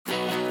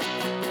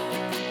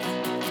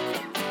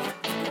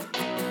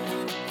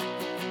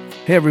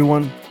Hey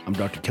everyone, I'm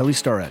Dr. Kelly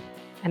Starrett,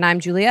 And I'm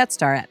Juliette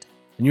Starrett.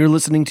 and you're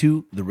listening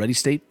to the Ready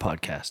State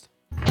Podcast.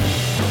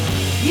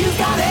 You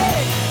got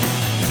it.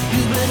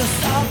 You better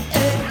stop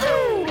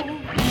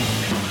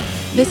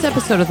it. This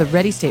episode of the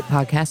Ready State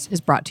Podcast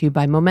is brought to you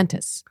by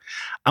Momentous.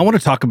 I want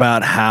to talk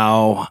about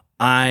how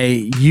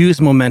I use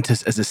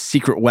Momentous as a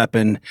secret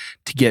weapon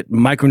to get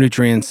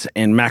micronutrients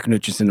and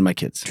macronutrients into my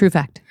kids. True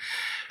fact.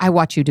 I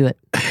watch you do it.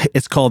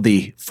 It's called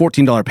the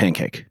 $14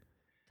 pancake.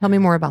 Tell me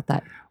more about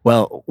that.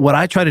 Well, what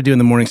I try to do in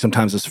the morning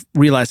sometimes is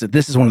realize that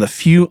this is one of the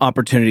few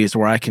opportunities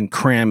where I can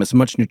cram as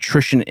much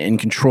nutrition and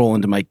control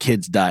into my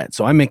kids' diet.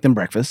 So I make them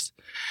breakfast,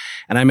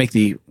 and I make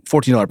the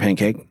 $14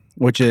 pancake,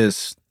 which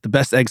is the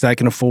best eggs I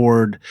can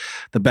afford,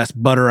 the best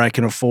butter I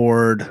can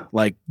afford,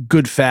 like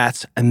good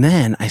fats. And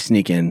then I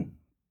sneak in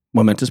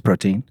Momentous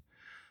protein,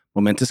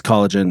 Momentous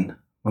collagen,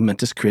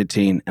 Momentous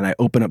creatine, and I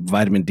open up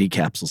vitamin D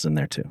capsules in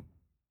there too.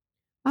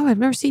 Oh, I've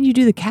never seen you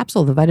do the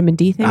capsule, the vitamin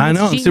D thing. I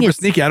know, I'm super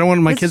sneaky. I don't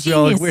want my kids to be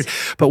all like weird.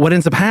 But what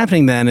ends up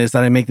happening then is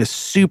that I make this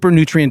super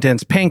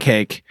nutrient-dense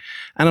pancake,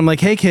 and I'm like,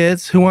 hey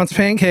kids, who wants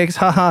pancakes?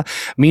 Haha.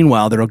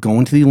 Meanwhile, they're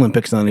going to the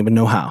Olympics and I don't even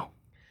know how.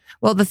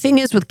 Well, the thing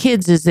is with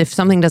kids is if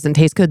something doesn't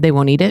taste good, they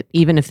won't eat it,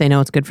 even if they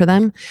know it's good for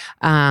them.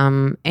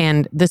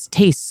 And this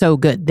tastes so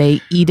good.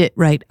 They eat it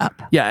right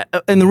up. Yeah,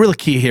 and the real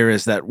key here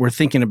is that we're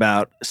thinking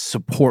about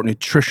support,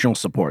 nutritional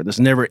support. This is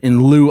never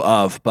in lieu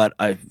of, but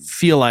I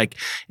feel like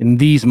in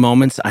these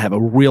moments, I have a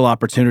real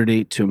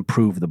opportunity to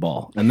improve the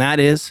ball, and that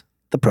is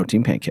the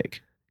protein pancake.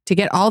 To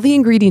get all the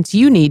ingredients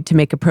you need to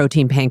make a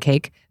protein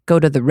pancake, go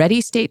to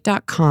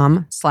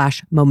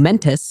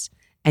thereadystate.com/momentous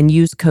and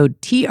use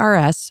code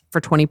TRS for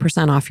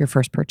 20% off your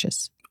first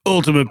purchase.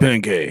 Ultimate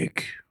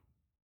pancake.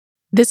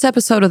 This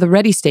episode of The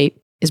Ready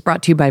State is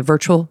brought to you by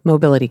Virtual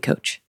Mobility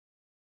Coach.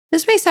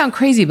 This may sound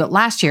crazy, but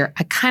last year,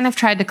 I kind of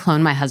tried to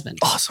clone my husband.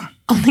 Awesome.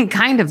 Only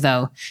kind of,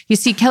 though. You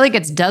see, Kelly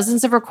gets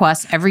dozens of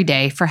requests every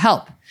day for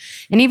help.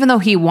 And even though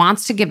he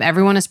wants to give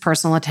everyone his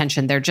personal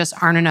attention, there just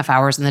aren't enough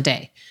hours in the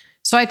day.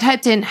 So I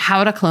typed in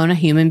how to clone a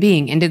human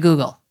being into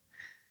Google.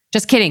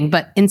 Just kidding,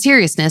 but in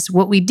seriousness,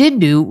 what we did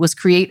do was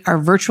create our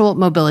Virtual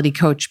Mobility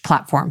Coach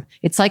platform.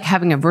 It's like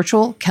having a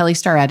virtual Kelly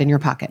Starrett in your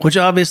pocket. Which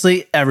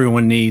obviously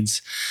everyone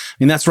needs. I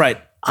mean, that's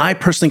right. I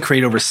personally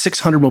create over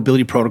 600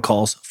 mobility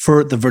protocols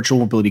for the Virtual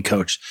Mobility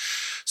Coach.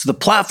 So the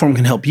platform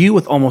can help you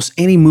with almost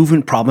any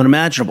movement problem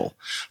imaginable.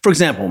 For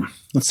example,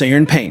 let's say you're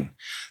in pain.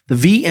 The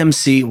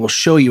VMC will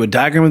show you a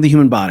diagram of the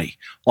human body.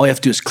 All you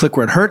have to do is click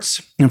where it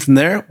hurts, and from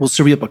there, we'll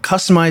serve you up a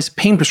customized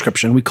pain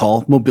prescription we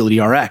call Mobility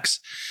RX.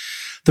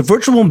 The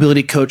Virtual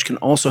Mobility Coach can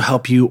also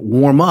help you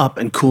warm up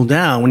and cool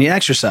down when you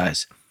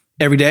exercise.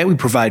 Every day, we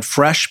provide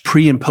fresh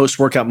pre- and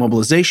post-workout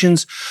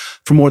mobilizations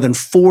for more than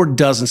 4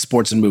 dozen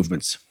sports and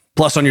movements.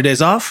 Plus, on your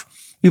days off,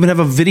 we even have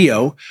a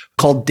video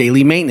called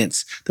Daily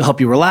Maintenance to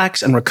help you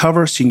relax and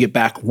recover so you can get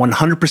back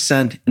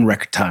 100% in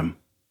record time.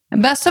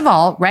 And best of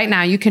all, right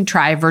now you can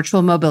try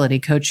Virtual Mobility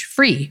Coach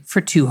free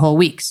for 2 whole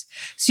weeks.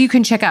 So you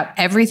can check out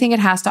everything it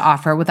has to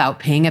offer without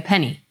paying a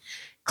penny.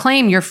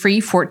 Claim your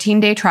free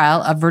 14-day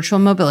trial of Virtual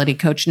Mobility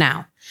Coach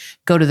now.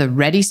 Go to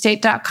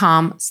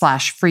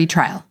thereadystate.com/free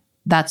trial.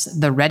 That's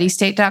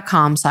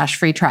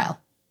thereadystate.com/free trial.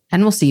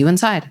 And we'll see you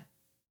inside.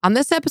 On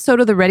this episode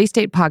of the Ready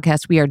State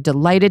Podcast, we are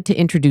delighted to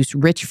introduce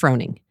Rich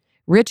Froning.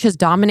 Rich has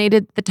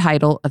dominated the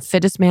title of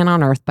Fittest Man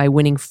on Earth by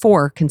winning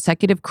 4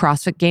 consecutive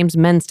CrossFit Games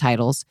men's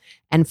titles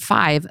and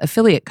 5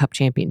 affiliate cup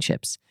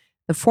championships.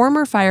 The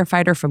former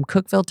firefighter from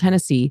Cookeville,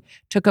 Tennessee,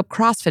 took up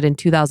CrossFit in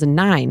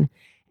 2009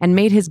 and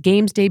made his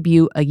Games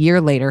debut a year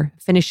later,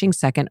 finishing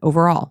second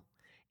overall.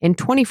 In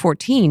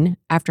 2014,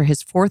 after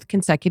his 4th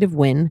consecutive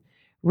win,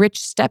 Rich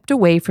stepped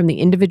away from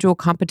the individual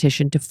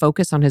competition to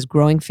focus on his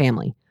growing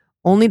family,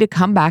 only to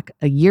come back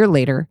a year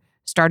later,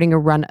 starting a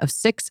run of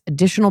 6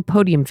 additional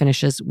podium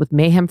finishes with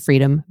Mayhem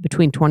Freedom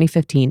between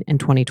 2015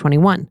 and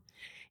 2021.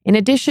 In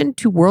addition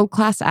to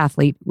world-class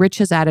athlete, Rich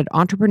has added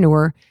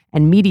entrepreneur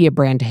and media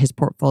brand to his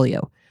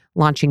portfolio,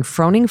 launching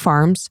Froning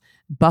Farms,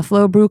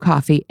 Buffalo Brew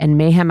Coffee, and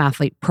Mayhem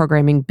Athlete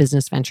programming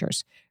business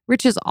ventures.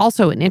 Rich is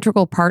also an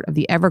integral part of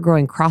the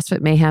ever-growing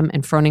CrossFit Mayhem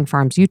and Froning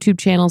Farms YouTube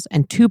channels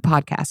and 2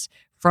 podcasts,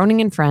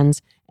 Froning and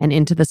Friends and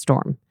Into the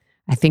Storm.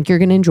 I think you're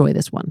going to enjoy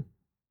this one.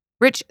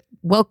 Rich,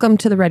 welcome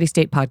to the Ready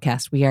State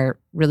Podcast. We are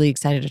really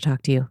excited to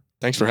talk to you.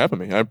 Thanks for having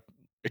me. I'm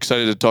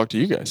excited to talk to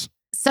you guys.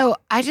 So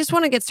I just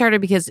want to get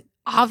started because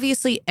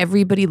obviously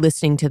everybody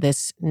listening to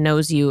this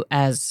knows you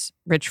as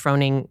Rich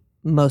Froning,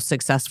 most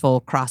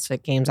successful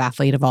CrossFit Games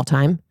athlete of all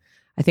time.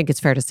 I think it's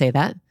fair to say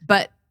that.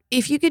 But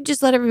if you could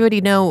just let everybody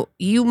know,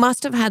 you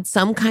must have had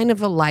some kind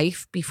of a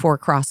life before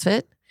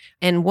CrossFit.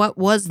 And what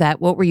was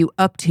that? What were you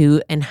up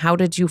to? And how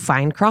did you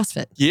find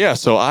CrossFit? Yeah,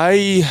 so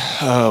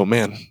it's a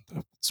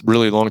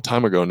really long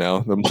time ago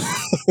now. I'm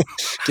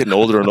getting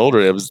older and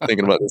older. I was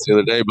thinking about this the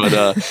other day.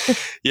 But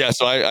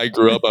so I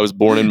grew up, I was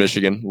born in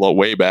Michigan,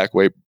 way back,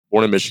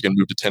 born in Michigan,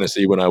 moved to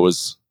Tennessee when I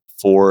was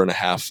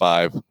 4.5,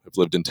 5. I've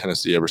lived in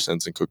Tennessee ever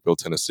since, in Cookeville,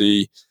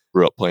 Tennessee.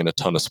 Grew up playing a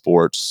ton of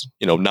sports,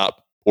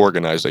 not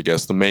organized, I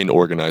guess. The main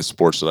organized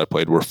sports that I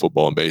played were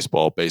football and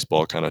baseball.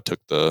 Baseball kind of took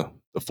the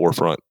the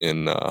forefront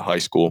in high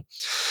school.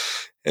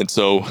 And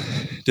so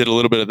did a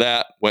little bit of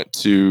that, went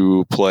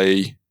to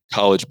play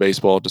college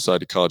baseball,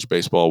 decided college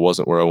baseball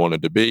wasn't where I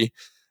wanted to be.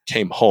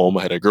 Came home.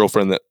 I had a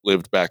girlfriend that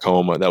lived back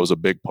home. That was a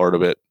big part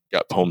of it.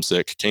 Got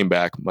homesick, came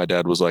back. My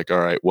dad was like, all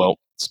right, well,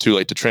 it's too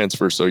late to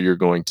transfer. So you're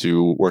going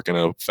to work in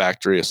a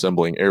factory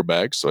assembling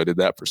airbags. So I did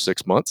that for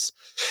 6 months.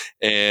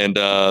 And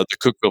the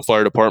Cookeville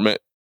Fire Department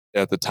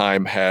at the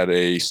time had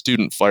a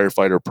student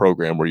firefighter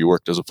program where you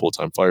worked as a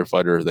full-time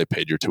firefighter. They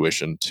paid your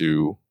tuition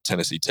to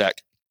Tennessee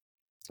Tech.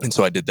 And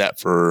so I did that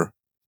for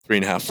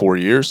 3.5, 4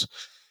 years.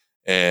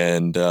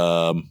 And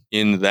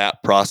in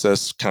that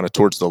process, kind of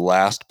towards the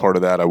last part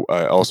of that,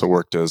 I also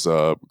worked as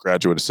a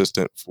graduate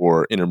assistant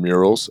for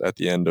intramurals at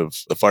the end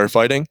of the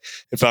firefighting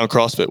and found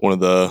CrossFit. One of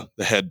the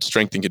head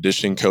strength and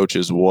conditioning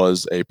coaches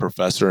was a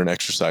professor in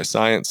exercise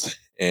science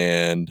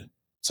and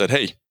said,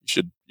 hey,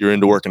 you're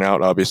into working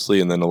out, obviously.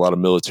 And then a lot of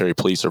military,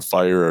 police, or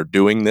fire are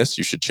doing this.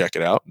 You should check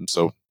it out. And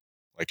so,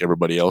 like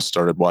everybody else,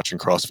 started watching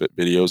CrossFit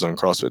videos on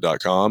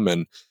CrossFit.com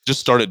and just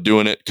started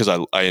doing it because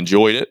I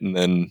enjoyed it. And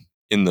then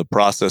in the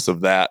process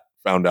of that,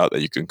 found out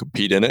that you can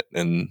compete in it.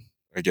 And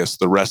I guess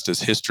the rest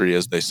is history,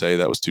 as they say.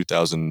 That was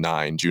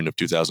 2009, June of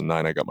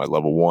 2009. I got my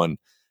level 1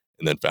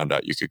 and then found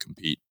out you could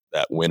compete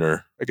that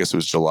winter. I guess it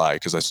was July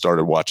because I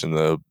started watching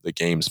the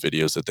games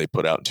videos that they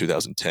put out in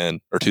 2010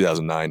 or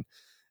 2009.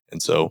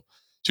 And so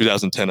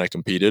 2010, I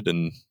competed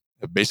and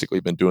have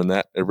basically been doing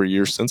that every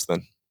year since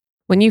then.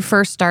 When you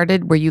first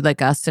started, were you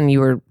like us and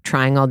you were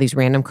trying all these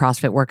random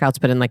CrossFit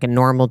workouts, but in like a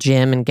normal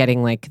gym and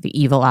getting like the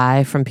evil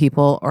eye from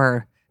people?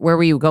 Or where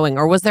were you going?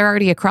 Or was there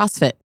already a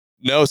CrossFit?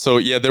 No. So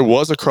yeah, there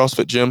was a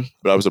CrossFit gym,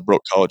 but I was a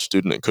broke college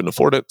student and couldn't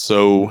afford it.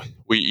 So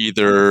we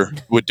either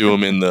would do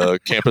them in the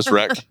campus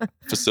rec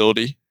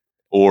facility,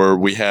 or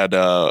we had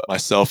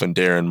myself and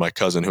Darren, my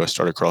cousin who I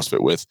started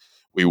CrossFit with,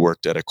 we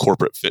worked at a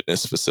corporate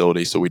fitness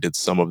facility. So we did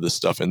some of this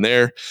stuff in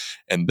there.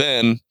 And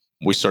then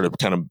we started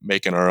kind of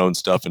making our own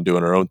stuff and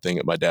doing our own thing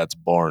at my dad's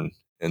barn.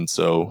 And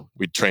so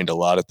we trained a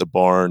lot at the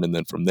barn. And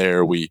then from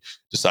there, we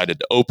decided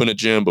to open a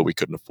gym, but we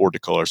couldn't afford to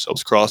call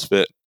ourselves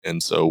CrossFit.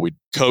 And so we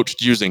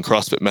coached using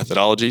CrossFit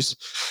methodologies.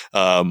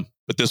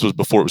 But this was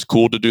before it was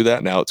cool to do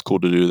that. Now it's cool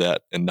to do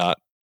that and not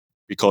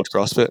be called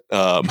CrossFit.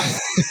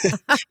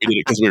 We did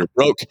it because we were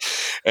broke.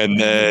 And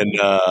then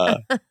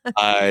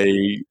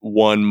I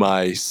won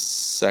my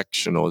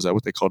sectional. Is that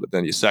what they called it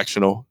then? Yeah,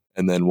 sectional.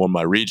 And then won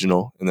my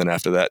regional. And then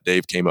after that,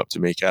 Dave came up to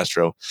me,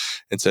 Castro,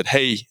 and said,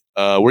 hey,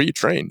 where you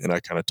train? And I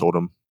kind of told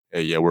him,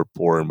 hey, yeah, we're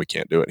poor and we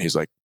can't do it. And he's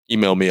like,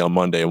 email me on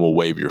Monday and we'll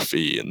waive your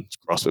fee. And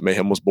CrossFit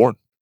Mayhem was born.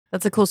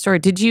 That's a cool story.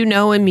 Did you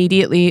know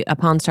immediately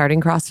upon starting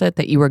CrossFit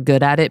that you were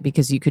good at it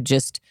because you could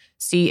just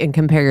see and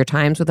compare your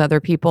times with other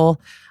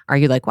people? Are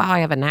you like, wow, I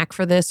have a knack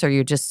for this? Or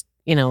you just,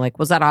 like,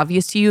 was that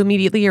obvious to you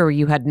immediately or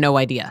you had no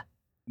idea?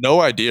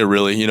 No idea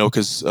really,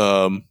 because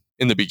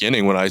in the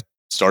beginning when I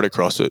started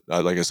CrossFit,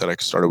 like I said, I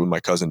started with my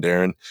cousin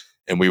Darren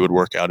and we would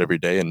work out every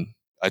day and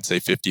I'd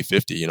say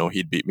 50-50,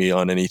 he'd beat me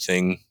on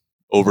anything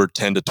over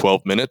 10 to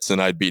 12 minutes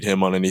and I'd beat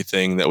him on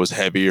anything that was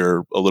heavy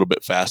or a little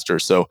bit faster.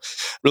 So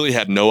really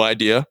had no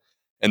idea.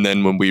 And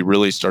then when we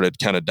really started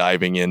kind of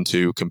diving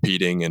into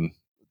competing, and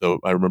though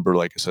I remember,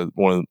 like I said,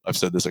 I've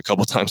said this a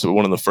couple of times, but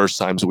one of the first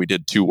times we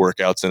did 2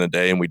 workouts in a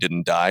day and we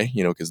didn't die,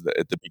 because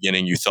at the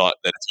beginning you thought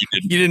that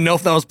if you didn't know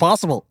if that was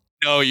possible.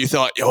 No, you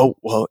thought, oh,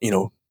 well,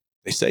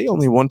 they say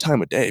only 1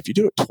 time a day. If you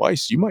do it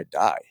twice, you might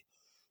die.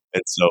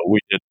 And so we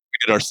did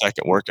our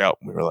second workout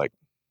and we were like,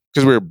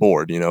 because we were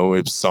bored, it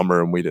was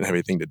summer and we didn't have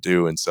anything to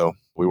do. And so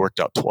we worked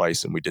out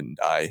twice and we didn't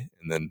die.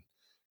 And then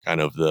kind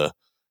of the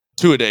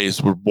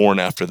 2-a-days were born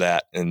after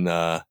that. And,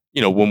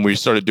 when we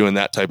started doing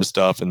that type of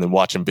stuff and then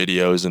watching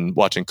videos and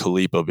watching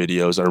Kalipa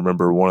videos, I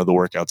remember one of the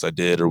workouts I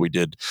did, or we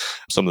did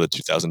some of the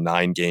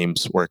 2009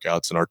 games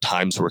workouts and our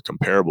times were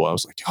comparable. I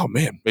was like, oh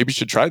man, maybe you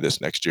should try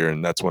this next year.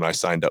 And that's when I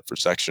signed up for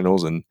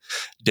sectionals and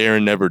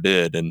Darren never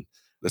did. And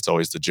that's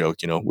always the joke,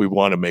 we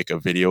want to make a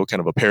video,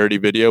 kind of a parody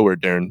video where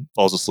Darren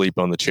falls asleep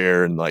on the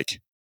chair and like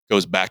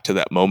goes back to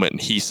that moment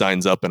and he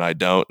signs up and I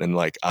don't. And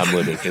like, I'm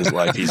living his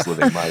life. He's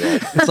living my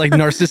life. It's like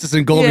Narcissus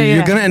and Goldie. Yeah.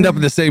 You're going to end up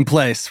in the same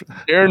place.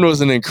 Darren is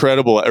an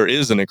incredible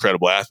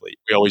athlete.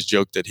 We always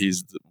joke that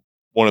he's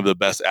one of the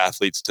best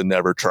athletes to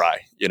never try,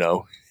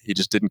 he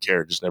just didn't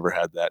care, just never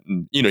had that.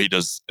 And, he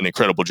does an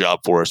incredible job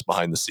for us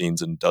behind the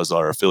scenes and does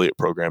our affiliate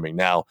programming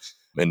now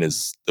and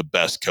is the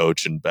best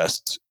coach and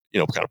best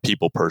kind of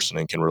people person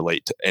and can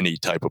relate to any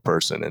type of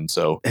person. And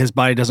so his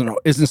body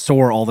isn't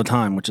sore all the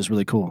time, which is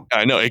really cool.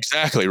 I know,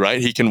 exactly,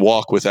 right? He can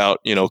walk without,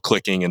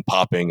 clicking and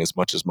popping as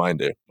much as mine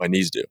do. My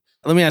knees do.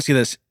 Let me ask you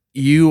this.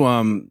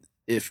 You,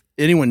 if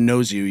anyone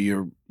knows you,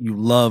 you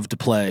love to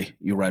play.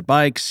 You ride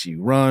bikes,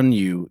 you run,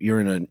 you're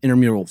in an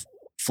intramural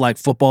flag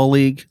football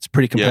league. It's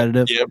pretty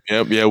competitive.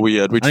 Yep. Yeah, we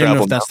travel. I don't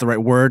know if that's the right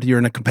word. You're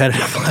in a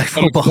competitive flag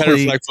football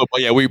league. Flag football.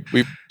 Yeah,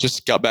 we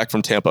just got back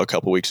from Tampa a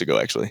couple weeks ago,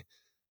 actually.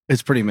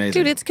 It's pretty amazing.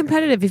 Dude, it's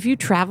competitive. If you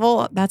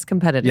travel, that's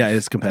competitive. Yeah,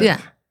 it's competitive.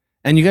 Yeah.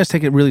 And you guys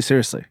take it really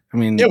seriously. I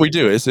mean, yeah, we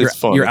do. It's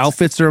fun. Your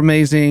outfits are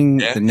amazing.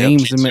 Yeah, the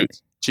names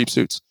cheap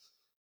suits.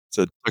 It's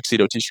a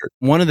tuxedo t-shirt.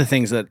 One of the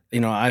things that,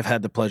 I've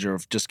had the pleasure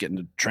of just getting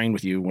to train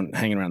with you when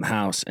hanging around the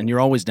house, and you're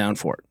always down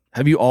for it.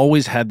 Have you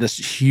always had this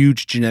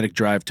huge genetic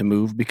drive to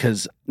move?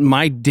 Because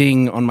my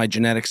ding on my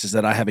genetics is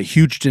that I have a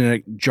huge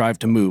genetic drive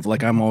to move.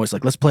 Like I'm always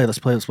like, let's play, let's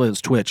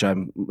Twitch.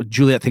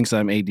 Juliet thinks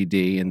I'm ADD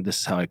and this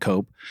is how I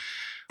cope.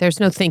 There's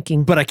no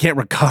thinking. But I can't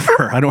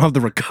recover. I don't have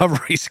the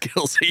recovery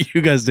skills that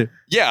you guys do.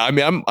 Yeah, I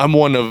mean, I'm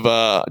one of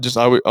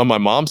on my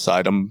mom's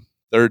side.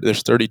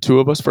 There's 32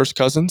 of us first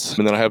cousins,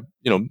 and then I have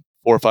 4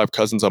 or 5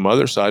 cousins on my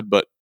other side.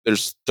 But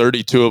there's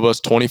 32 of us.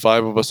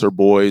 25 of us are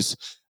boys.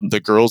 The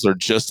girls are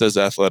just as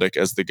athletic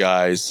as the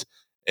guys.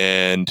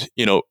 And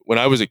when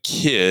I was a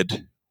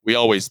kid, we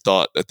always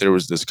thought that there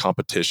was this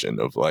competition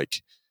of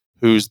like,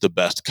 who's the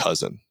best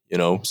cousin?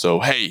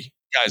 So hey,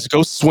 guys,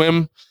 go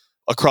swim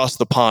across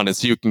the pond and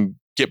see who can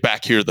get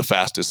back here the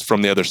fastest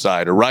from the other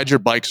side, or ride your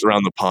bikes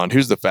around the pond.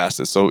 Who's the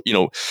fastest? So,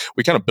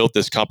 we kind of built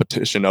this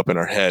competition up in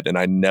our head, and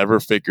I never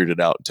figured it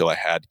out until I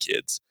had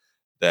kids,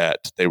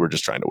 that they were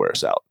just trying to wear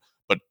us out.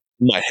 But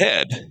in my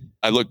head,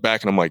 I look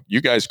back and I'm like,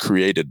 you guys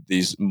created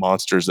these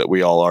monsters that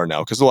we all are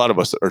now. Cause a lot of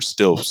us are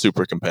still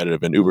super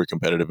competitive and uber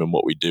competitive in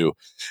what we do.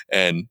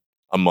 And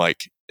I'm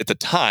like, at the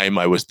time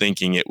I was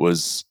thinking it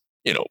was,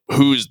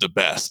 who's the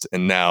best?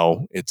 And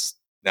now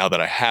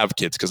that I have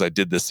kids, because I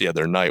did this the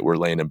other night, we're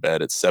laying in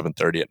bed at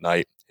 7:30 at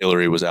night.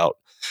 Hillary was out.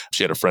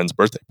 She had a friend's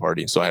birthday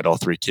party. So I had all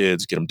 3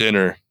 kids, get them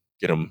dinner,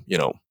 get them,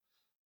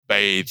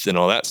 bathed and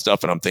all that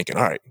stuff. And I'm thinking,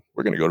 all right,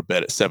 we're going to go to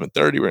bed at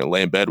 7:30. We're going to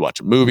lay in bed, watch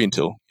a movie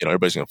until,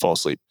 everybody's going to fall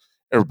asleep.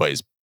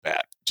 Everybody's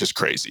bad, just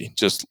crazy,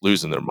 just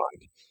losing their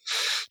mind.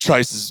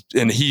 Trice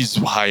and he's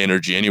high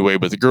energy anyway,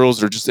 but the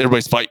girls are just,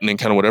 everybody's fighting and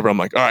kind of whatever. I'm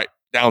like, all right,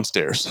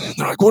 downstairs. And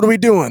they're like, what are we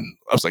doing?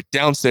 I was like,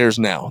 downstairs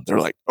now. They're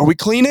like, are we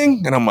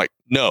cleaning? And I'm like,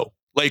 no.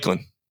 Lakeland,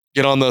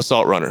 get on the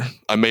assault runner.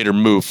 I made her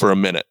move for a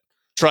minute.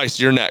 Trice,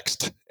 you're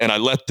next. And I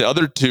let the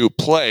other 2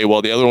 play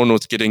while the other one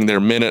was getting their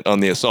minute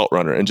on the assault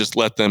runner, and just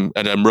let them,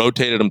 and I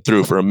rotated them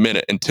through for a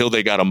minute until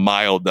they got a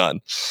mile done.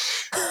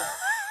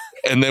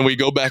 And then we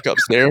go back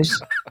upstairs.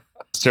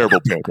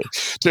 Terrible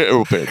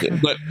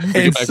parenting. But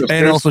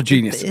and also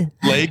genius.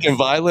 Lake and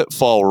Violet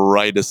fall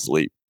right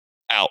asleep.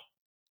 Out.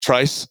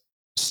 Trice,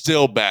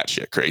 still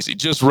batshit crazy.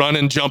 Just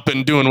running,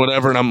 jumping, doing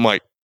whatever. And I'm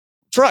like,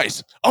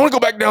 Trice, I want to go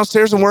back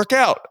downstairs and work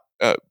out.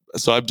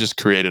 So I've just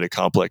created a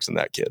complex in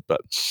that kid, but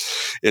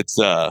it's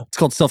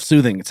called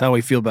self-soothing. It's how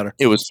we feel better.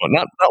 It was fun.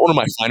 Not one of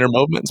my finer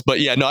moments,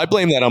 but yeah, no, I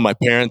blame that on my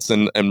parents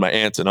and my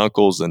aunts and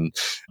uncles.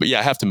 But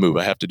yeah, I have to move.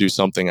 I have to do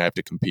something. I have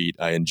to compete.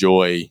 I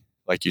enjoy,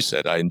 like you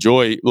said,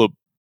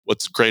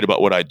 what's great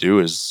about what I do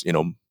is,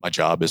 my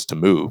job is to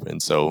move.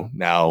 And so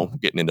now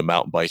getting into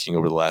mountain biking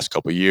over the last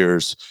couple of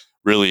years,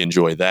 really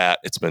enjoy that.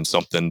 It's been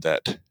something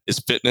that is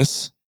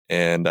fitness,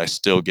 and I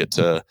still get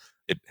to,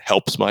 it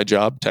helps my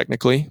job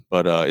technically,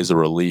 but is a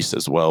release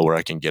as well, where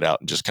I can get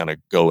out and just kind of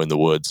go in the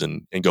woods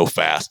and go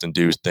fast and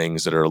do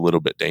things that are a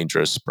little bit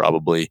dangerous,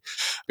 probably,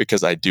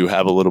 because I do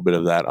have a little bit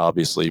of that.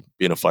 Obviously,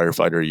 being a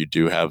firefighter, you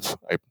do have,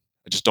 I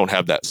just don't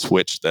have that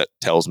switch that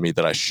tells me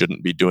that I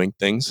shouldn't be doing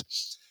things.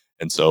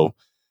 And so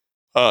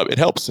it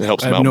helps. It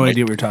helps. I have no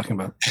idea what you're talking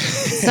about.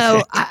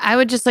 So I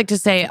would just like to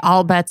say,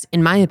 all bets,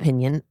 in my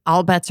opinion,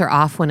 all bets are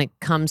off when it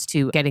comes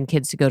to getting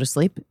kids to go to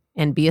sleep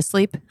and be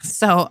asleep.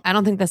 So I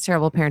don't think that's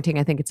terrible parenting.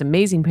 I think it's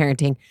amazing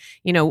parenting.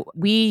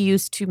 We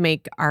used to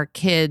make our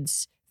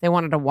kids, they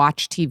wanted to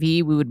watch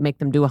TV, we would make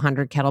them do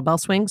 100 kettlebell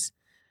swings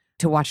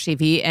to watch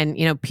TV. And,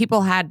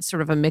 people had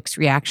sort of a mixed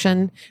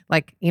reaction.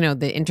 Like,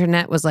 the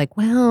internet was like,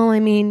 well, I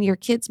mean, your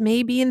kids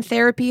may be in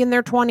therapy in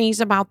their 20s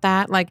about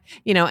that. Like,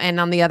 and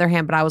on the other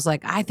hand, but I was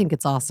like, I think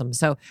it's awesome.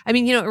 So, I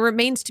mean, it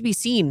remains to be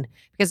seen,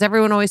 because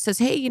everyone always says,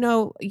 hey,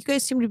 you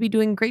guys seem to be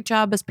doing a great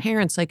job as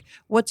parents. Like,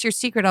 what's your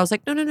secret? I was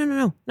like,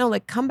 no.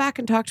 Like, come back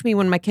and talk to me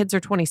when my kids are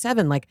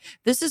 27. Like,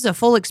 this is a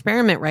full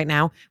experiment right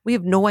now. We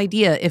have no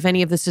idea if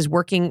any of this is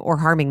working or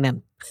harming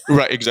them.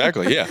 Right.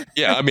 Exactly. Yeah.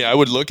 Yeah. I mean, I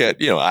would look at,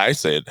 I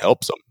say it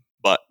helps them,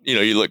 but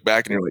you look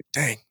back and you're like,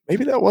 dang,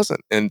 maybe that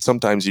wasn't. And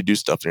sometimes you do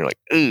stuff and you're like,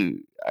 ooh,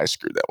 I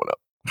screwed that one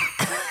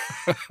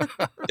up.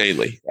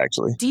 Daily,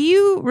 actually. Do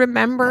you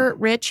remember,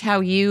 Rich, how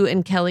you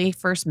and Kelly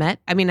first met?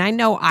 I mean, I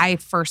know I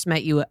first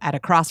met you at a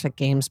CrossFit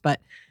Games,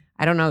 but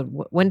I don't know.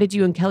 When did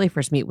you and Kelly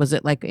first meet? Was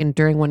it like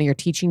during one of your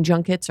teaching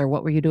junkets, or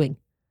what were you doing? Do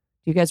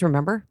you guys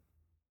remember?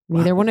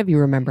 Neither one of you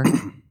remember.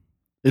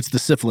 It's the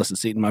syphilis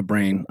that's eating my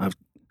brain. I've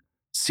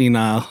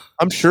senile.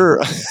 I'm sure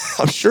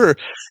it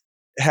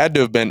had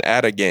to have been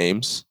at a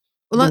games.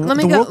 Well, let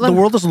me go. The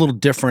world is a little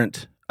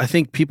different. I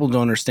think people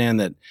don't understand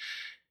that,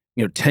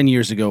 10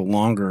 years ago,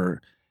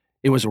 longer,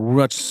 it was a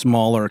much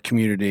smaller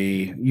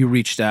community. You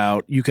reached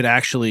out. You could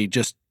actually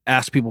just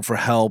ask people for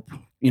help.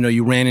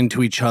 You ran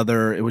into each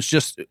other. It was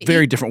just a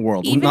very different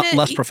world,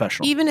 less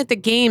professional. Even at the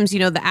games,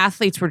 the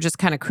athletes were just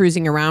kind of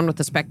cruising around with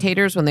the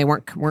spectators when they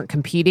weren't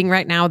competing.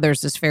 Right now,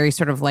 there's this very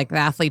sort of like the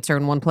athletes are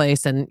in one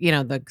place and,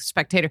 the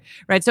spectator,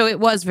 right? So it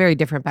was very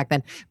different back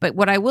then. But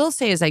what I will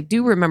say is I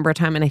do remember a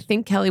time, and I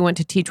think Kelly went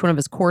to teach one of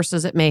his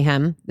courses at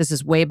Mayhem. This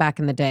is way back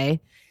in the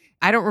day.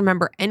 I don't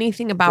remember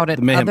anything about it.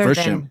 The Mayhem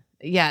first gym.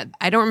 Yeah,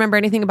 I don't remember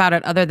anything about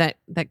it other than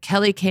that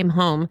Kelly came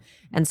home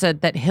and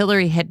said that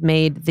Hillary had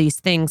made these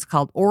things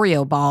called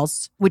Oreo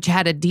balls, which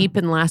had a deep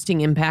and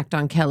lasting impact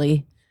on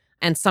Kelly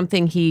and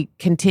something he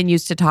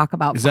continues to talk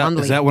about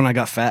fondly. Is that when I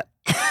got fat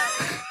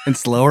and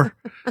slower?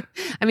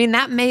 I mean,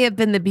 that may have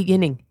been the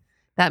beginning.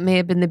 That may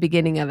have been the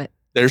beginning of it.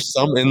 There's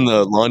some in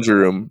the laundry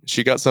room.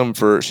 She got some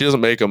she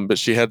doesn't make them, but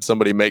she had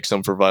somebody make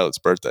some for Violet's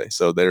birthday.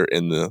 So they're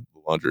in the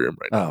laundry room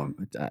right now.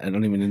 Oh, I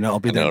don't even know. I'll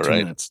be I there know, in 2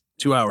 right? minutes.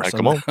 2 hours.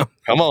 Come on.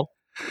 Come on.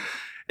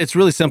 It's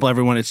really simple,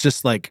 everyone. It's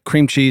just like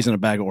cream cheese and a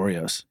bag of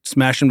Oreos.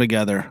 Smash them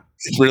together.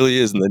 It really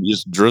is. And then you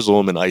just drizzle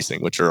them in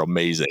icing, which are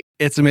amazing.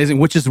 It's amazing,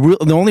 which is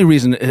the only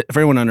reason, if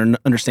everyone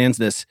understands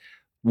this,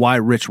 why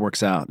Rich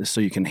works out is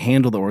so you can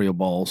handle the Oreo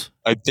balls.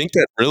 I think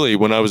that really,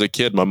 when I was a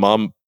kid, my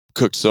mom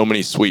cooked so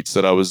many sweets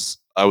that I was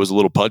a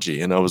little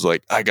pudgy, and I was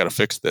like, I got to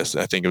fix this.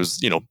 I think it was,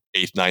 8th,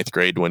 9th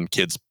grade when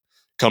kids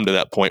come to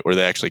that point where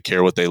they actually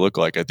care what they look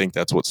like. I think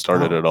that's what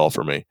started it all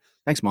for me.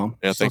 Thanks, Mom.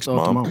 Yeah, thanks,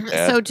 Mom.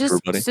 Dad, So just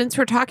everybody. since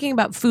we're talking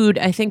about food,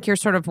 I think you're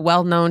sort of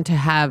well known to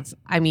have,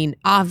 I mean,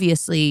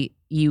 obviously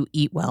you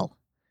eat well,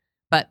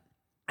 but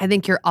I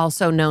think you're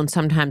also known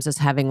sometimes as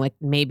having like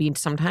maybe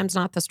sometimes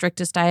not the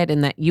strictest diet,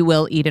 in that you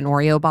will eat an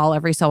Oreo ball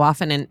every so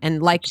often.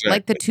 And like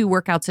the 2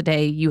 workouts a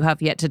day, you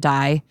have yet to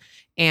die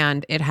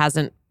and it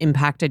hasn't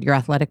impacted your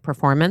athletic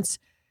performance.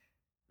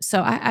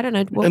 So I don't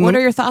know. What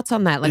are your thoughts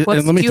on that? Like,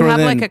 do you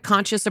have like a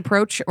conscious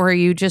approach, or are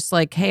you just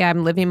like, hey,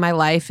 I'm living my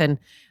life and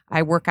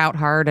I work out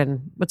hard,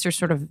 and what's your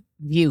sort of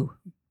view?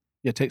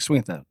 Yeah, take a swing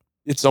at that.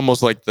 It's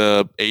almost like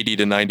the 80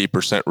 to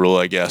 90% rule,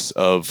 I guess,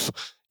 of,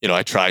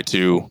 I try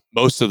to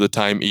most of the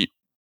time eat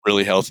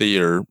really healthy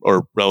or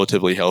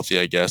relatively healthy,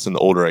 I guess. And the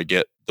older I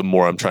get, the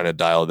more I'm trying to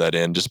dial that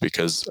in, just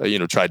because,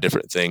 try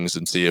different things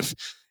and see if,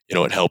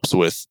 it helps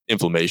with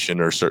inflammation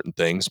or certain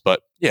things.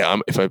 But yeah,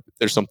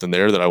 there's something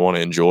there that I want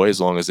to enjoy,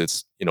 as long as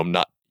it's,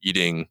 not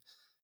eating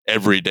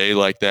every day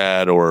like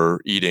that,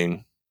 or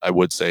eating, I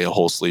would say, a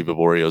whole sleeve of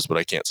Oreos, but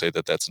I can't say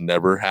that that's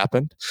never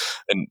happened.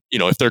 And,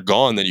 if they're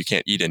gone, then you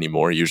can't eat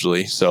anymore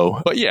usually. So,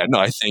 but yeah, no,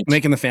 I think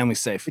making the family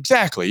safe.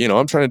 Exactly.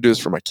 I'm trying to do this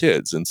for my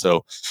kids. And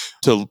so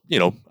to,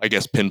 I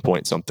guess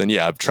pinpoint something.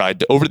 Yeah,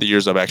 over the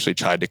years, I've actually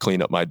tried to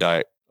clean up my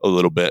diet a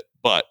little bit,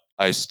 but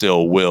I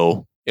still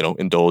will,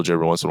 indulge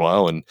every once in a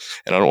while. And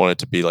I don't want it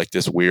to be like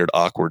this weird,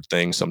 awkward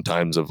thing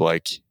sometimes of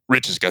like,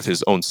 Rich has got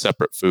his own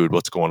separate food.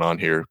 What's going on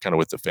here kind of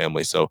with the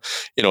family? So,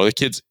 the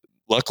kids,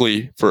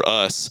 luckily for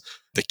us,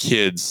 the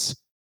kids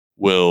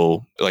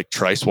will like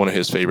Trice. One of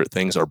his favorite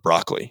things are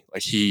broccoli.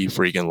 Like, he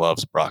freaking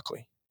loves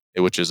broccoli,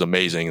 which is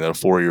amazing that a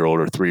 4-year-old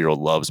or 3-year-old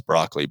loves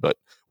broccoli. But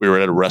we were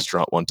at a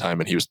restaurant one time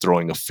and he was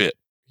throwing a fit.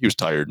 He was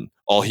tired and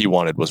all he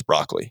wanted was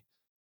broccoli.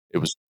 It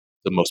was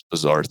the most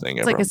bizarre thing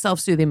ever. It's like a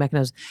self-soothing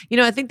mechanism.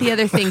 I think the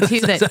other thing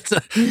too that that's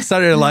a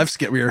Saturday Night Live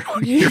skit where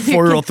your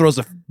 4-year-old throws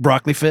a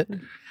broccoli fit.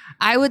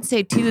 I would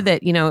say too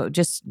that,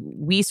 just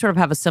we sort of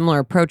have a similar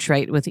approach,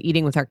 right, with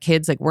eating with our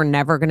kids. Like, we're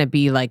never going to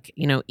be like,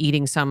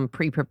 eating some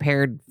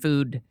pre-prepared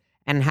food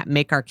and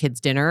make our kids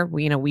dinner.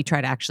 We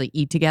try to actually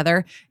eat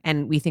together,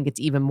 and we think it's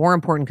even more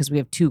important because we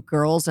have 2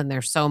 girls and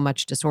there's so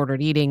much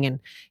disordered eating, and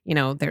you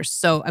aren't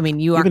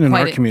in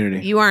quite our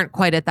community. You aren't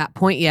quite at that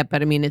point yet,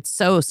 but I mean, it's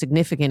so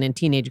significant in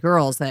teenage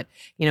girls that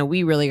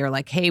we really are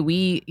like, hey,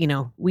 we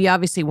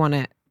obviously want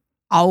to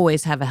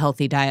always have a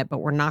healthy diet, but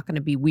we're not going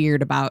to be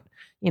weird about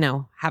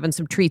having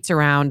some treats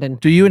around. And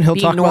do you and Hill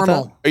being talk normal.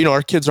 about that?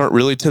 Our kids aren't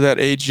really to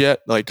that age yet.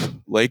 Like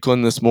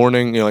Lakeland this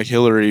morning, like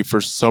Hillary, for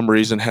some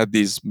reason, had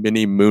these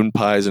mini moon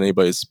pies, and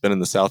anybody that's been in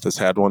the South has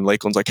had one.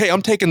 Lakeland's like, hey,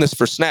 I'm taking this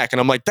for snack. And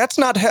I'm like, that's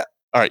not, all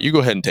right, you go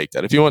ahead and take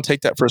that. If you want to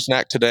take that for a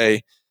snack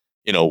today,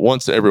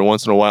 every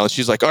once in a while. And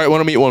she's like, all right, why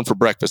don't we eat one for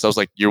breakfast? I was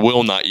like, you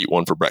will not eat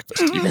one for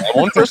breakfast. You can have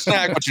one for a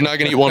snack, but you're not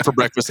going to eat one for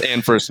breakfast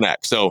and for a snack.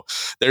 So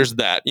there's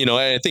that.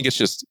 I think it's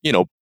just,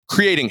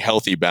 creating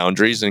healthy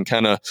boundaries and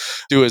kind of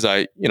do as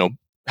I,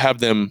 have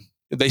them,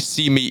 they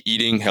see me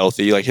eating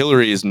healthy. Like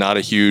Hillary is not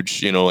a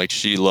huge, like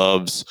she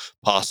loves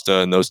pasta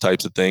and those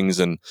types of things.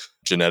 And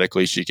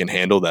genetically she can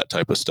handle that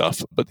type of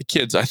stuff. But the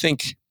kids, I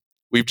think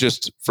we've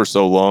just for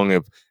so long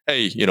of,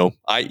 hey,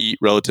 I eat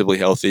relatively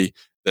healthy.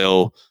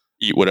 They'll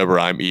eat whatever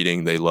I'm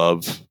eating. They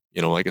love,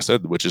 like I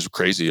said, which is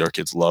crazy. Our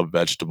kids love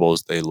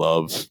vegetables. They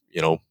love,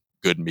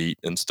 good meat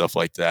and stuff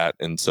like that.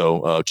 And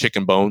so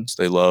chicken bones,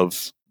 they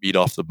love meat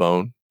off the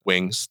bone.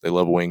 Wings, they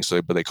love wings,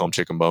 but they call them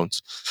chicken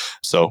bones.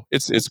 So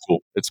it's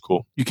cool. It's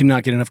cool. You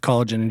cannot get enough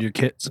collagen into your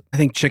kids. I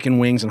think chicken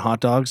wings and hot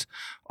dogs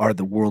are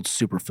the world's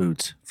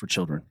superfoods for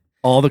children.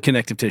 All the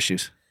connective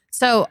tissues.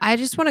 So I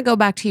just want to go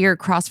back to your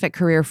CrossFit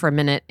career for a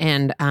minute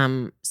and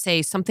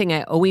say something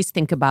I always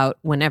think about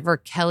whenever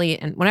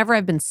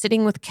I've been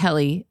sitting with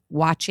Kelly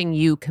watching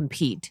you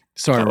compete.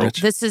 Sorry,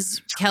 Rich. This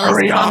is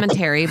Kelly's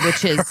commentary,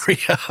 which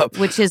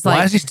is like,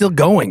 why is he still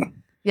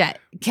going? Yeah.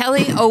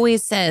 Kelly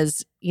always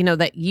says,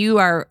 that you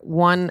are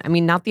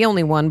not the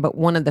only one, but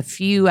one of the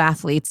few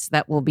athletes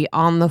that will be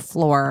on the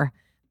floor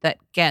that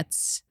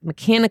gets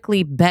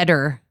mechanically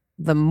better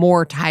the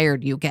more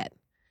tired you get.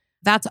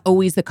 that's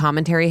always the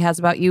commentary has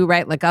about you,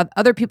 right? Like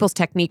other people's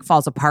technique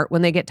falls apart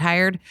when they get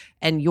tired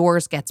and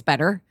yours gets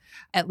better.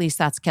 At least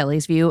that's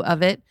Kelly's view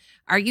of it.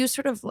 Are you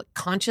sort of like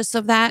conscious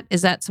of that?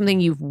 Is that something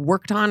you've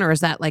worked on, or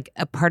is that like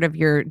a part of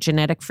your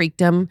genetic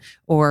freakdom?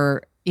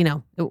 Or,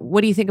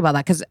 what do you think about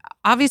that? Because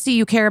obviously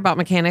you care about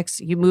mechanics,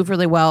 you move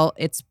really well.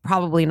 It's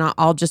probably not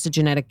all just a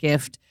genetic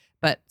gift,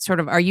 but sort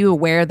of, are you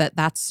aware that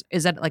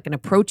is that like an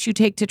approach you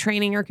take to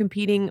training or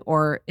competing,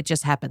 or it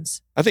just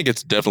happens? I think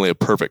it's definitely a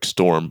perfect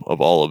storm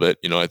of all of it.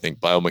 I think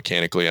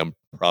biomechanically,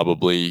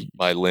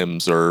 my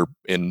limbs are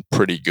in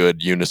pretty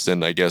good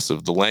unison, I guess,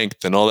 of the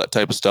length and all that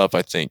type of stuff.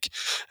 I think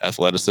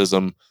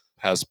athleticism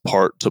has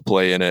part to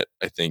play in it.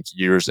 I think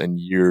years and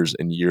years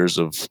and years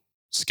of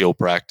skill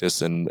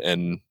practice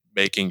and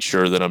making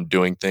sure that I'm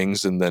doing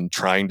things and then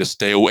trying to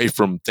stay away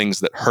from things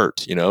that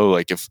hurt.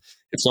 Like if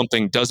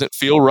something doesn't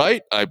feel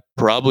right, I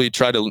probably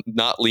try to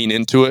not lean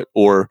into it,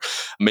 or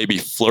maybe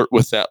flirt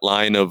with that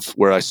line of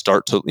where I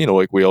start to,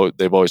 like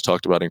they've always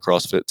talked about in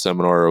CrossFit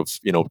seminar of,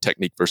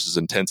 technique versus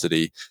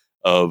intensity,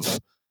 of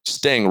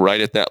staying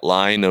right at that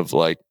line of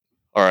like,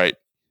 all right,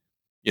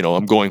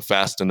 I'm going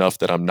fast enough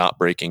that I'm not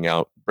breaking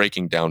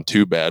down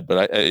too bad,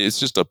 but it's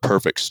just a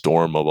perfect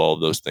storm of all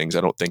of those things.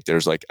 I don't think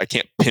there's I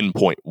can't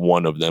pinpoint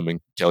one of them, and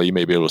Kelly, you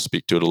may be able to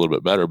speak to it a little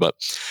bit better, but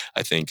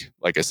I think,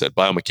 like I said,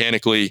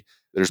 biomechanically,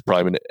 there's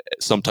probably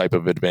some type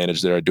of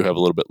advantage there. I do have a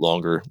little bit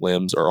longer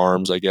limbs or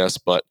arms, I guess,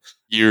 but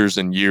years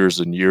and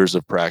years and years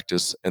of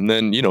practice. And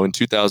then, in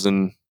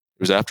 2000, it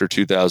was after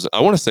 2000,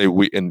 I want to say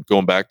and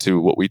going back to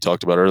what we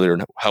talked about earlier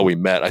and how we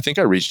met, I think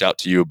I reached out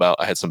to you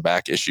I had some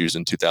back issues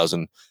in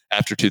 2000,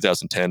 after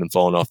 2010 and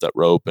falling off that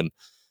rope. And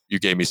you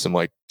gave me some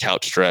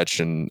couch stretch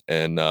and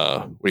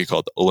what do you call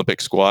it? The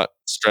Olympic squat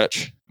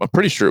stretch. I'm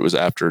pretty sure it was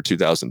after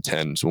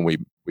 2010 is when we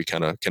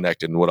kind of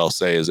connected. And what I'll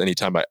say is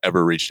anytime I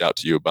ever reached out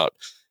to you about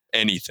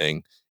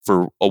anything,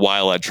 for a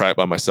while I'd try it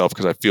by myself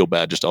because I feel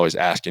bad just always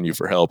asking you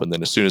for help. And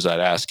then as soon as I'd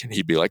ask,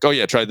 he'd be like, oh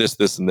yeah, try this,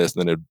 this, and this.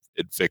 And then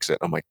it'd fix it.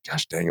 I'm like,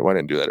 gosh dang it, why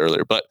didn't I do that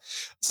earlier? But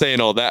saying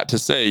all that to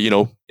say,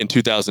 in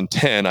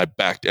 2010, I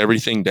backed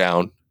everything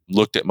down,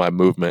 looked at my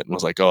movement and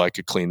was like, oh, I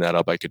could clean that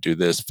up. I could do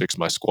this, fix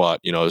my squat.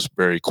 I was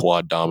very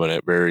quad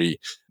dominant, very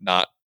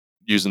not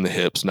using the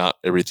hips, not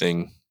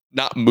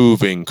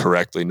moving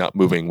correctly, not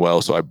moving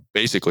well. So I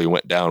basically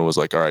went down and was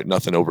like, all right,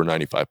 nothing over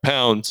 95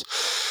 pounds.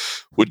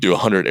 Would do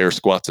 100 air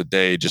squats a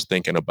day, just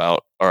thinking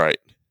about, all right,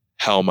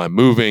 how am I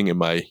moving?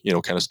 Am I,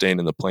 kind of staying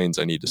in the planes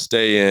I need to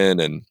stay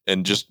in?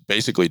 And just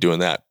basically doing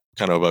that,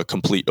 kind of a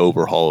complete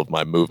overhaul of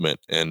my movement.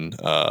 And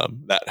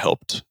that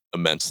helped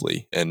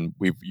immensely. And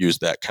we've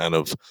used that kind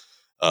of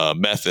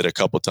method a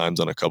couple times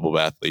on a couple of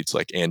athletes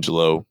like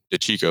Angelo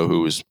DeChico,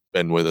 who has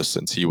been with us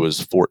since he was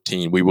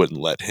 14. We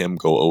wouldn't let him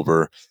go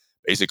over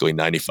basically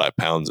 95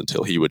 pounds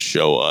until he would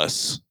show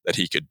us that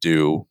he could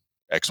do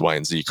X, Y,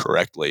 and Z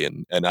correctly.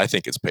 And I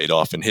think it's paid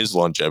off in his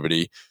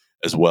longevity,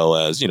 as well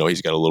as,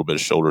 he's got a little bit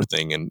of shoulder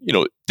thing. And,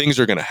 things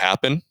are going to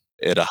happen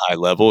at a high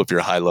level. If you're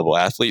a high level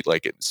athlete,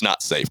 it's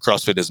not safe.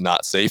 CrossFit is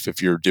not safe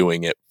if you're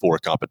doing it for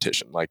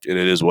competition. It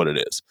is what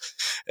it is.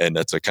 And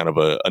that's a kind of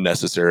a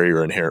necessary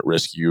or inherent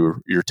risk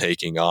you're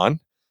taking on.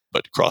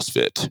 But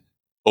CrossFit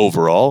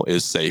overall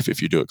is safe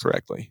if you do it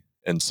correctly.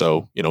 And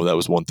so, that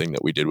was one thing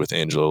that we did with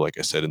Angelo, like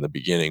I said in the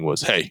beginning,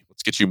 was, hey,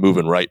 let's get you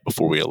moving right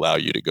before we allow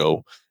you to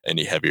go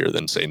any heavier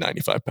than, say,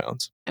 95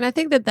 pounds. And I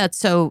think that that's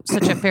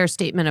such a fair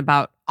statement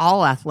about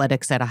all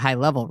athletics at a high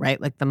level, right?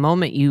 Like the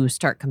moment you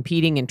start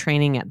competing and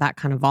training at that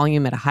kind of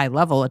volume at a high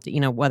level,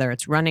 whether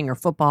it's running or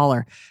football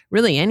or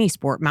really any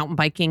sport, mountain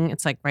biking,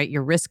 it's like, right,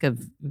 your risk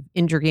of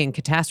injury and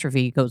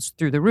catastrophe goes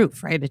through the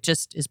roof, right? It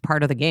just is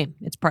part of the game.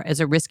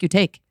 It's a risk you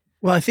take.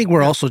 Well, I think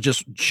we're also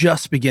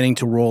just beginning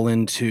to roll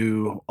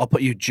into, I'll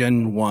put you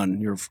Gen 1,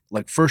 you're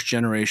first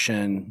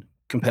generation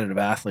competitive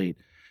athlete.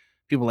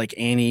 People like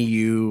Annie,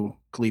 you,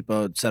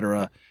 Kalipo, et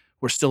cetera,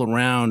 who are still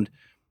around,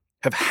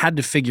 have had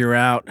to figure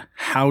out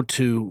how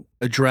to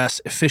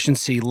address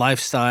efficiency,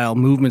 lifestyle,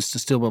 movements to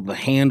still be able to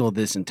handle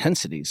these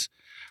intensities.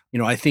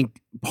 I think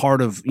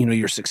part of,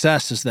 your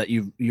success is that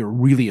you're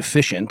really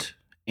efficient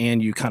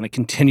and you kind of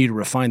continue to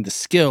refine the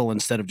skill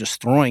instead of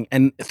just throwing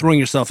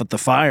yourself at the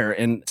fire.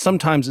 And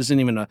sometimes isn't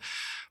even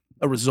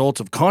a result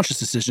of conscious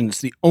decision.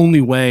 It's the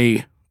only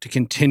way to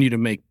continue to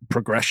make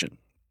progression,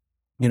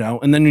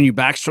 and then when you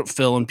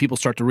backfill and people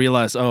start to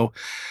realize, oh,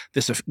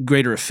 this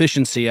greater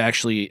efficiency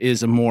actually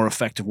is a more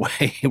effective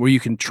way where you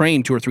can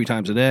train 2 or 3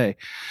 times a day.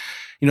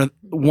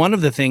 One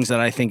of the things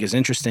that I think is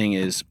interesting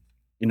is,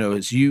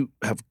 as you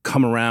have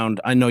come around,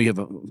 I know you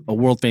have a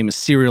world famous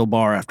cereal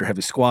bar after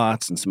heavy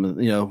squats and some of,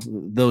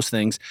 those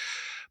things,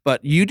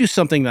 but you do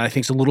something that I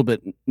think is a little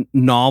bit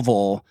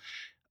novel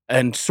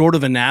and sort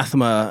of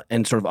anathema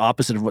and sort of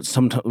opposite of what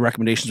some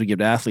recommendations we give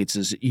to athletes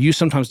is you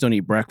sometimes don't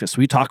eat breakfast.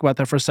 Will you talk about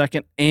that for a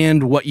second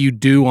and what you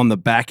do on the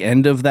back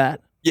end of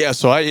that? Yeah.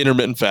 So I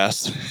intermittent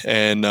fast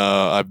and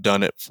I've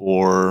done it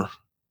for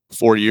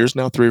 4 years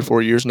now, 3 or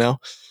 4 years now.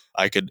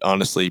 I could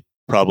honestly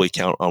probably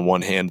count on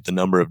one hand the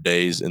number of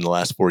days in the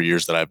last 4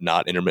 years that I've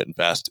not intermittent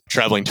fast.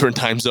 Traveling different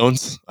time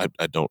zones.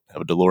 I don't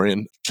have a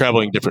DeLorean.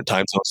 Traveling different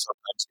time zones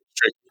sometimes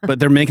electric. but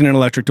they're making an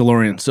electric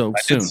DeLorean so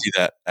I soon. did see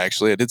that.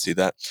 Actually, I did see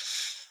that.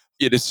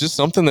 It's just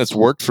something that's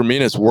worked for me,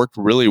 and it's worked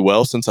really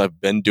well since I've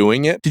been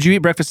doing it. Did you eat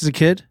breakfast as a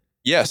kid?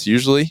 Yes,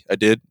 usually I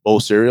did bowl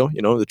cereal,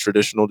 the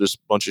traditional, just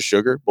bunch of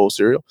sugar, bowl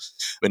cereal.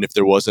 And if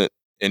there wasn't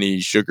any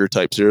sugar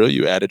type cereal,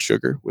 you added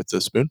sugar with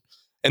the spoon.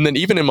 And then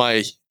even in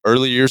my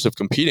early years of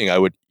competing, I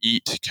would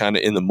eat kind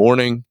of in the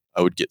morning.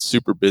 I would get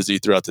super busy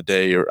throughout the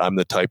day, or I'm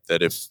the type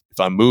that if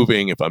I'm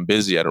moving, if I'm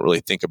busy, I don't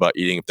really think about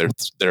eating. If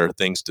there are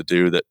things to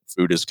do, that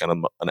food is kind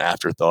of an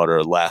afterthought or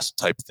a last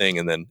type thing.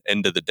 And then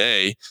end of the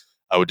day,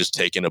 I would just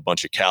take in a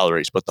bunch of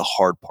calories. But the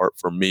hard part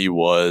for me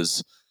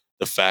was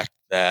the fact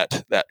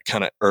that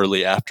kind of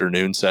early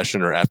afternoon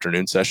session,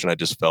 I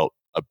just felt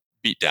a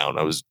beat down.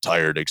 I was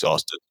tired,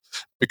 exhausted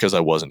because I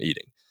wasn't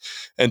eating.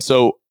 And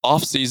so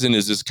off season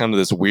is just kind of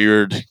this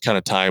weird kind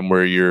of time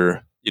where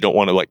you don't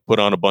want to like put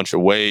on a bunch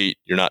of weight.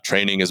 You're not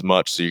training as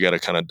much. So you got to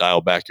kind of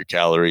dial back your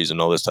calories and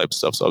all this type of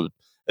stuff. So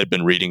I'd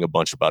been reading a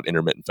bunch about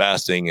intermittent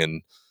fasting,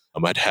 and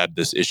I'd had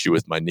this issue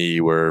with my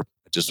knee where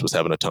I just was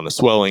having a ton of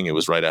swelling. It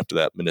was right after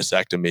that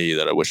meniscectomy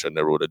that I wish I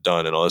never would have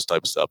done, and all this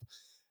type of stuff.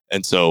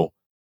 And so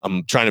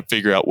I'm trying to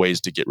figure out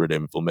ways to get rid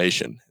of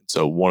inflammation.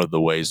 So one of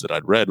the ways that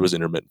I'd read was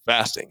intermittent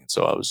fasting.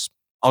 So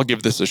I'll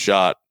give this a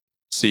shot,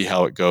 see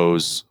how it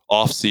goes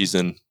off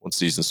season. Once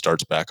season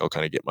starts back, I'll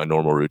kind of get my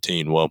normal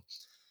routine. Well,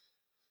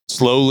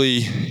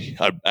 slowly,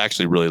 I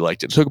actually really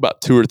liked it. It took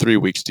about 2 or 3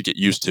 weeks to get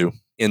used to.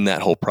 In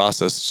that whole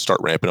process, start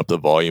ramping up the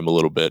volume a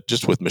little bit,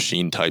 just with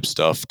machine type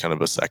stuff, kind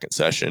of a second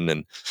session.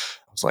 And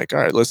I was like, all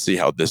right, let's see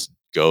how this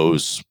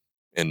goes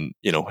and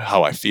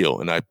how I feel.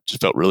 And I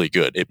just felt really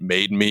good. It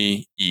made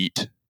me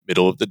eat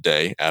middle of the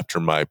day after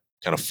my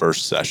kind of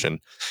first session.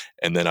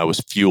 And then I was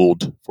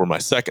fueled for my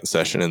second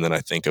session. And then I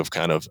think of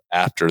kind of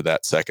after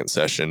that second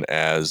session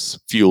as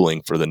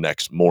fueling for the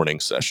next morning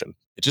session.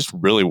 It just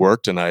really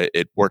worked. And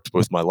it worked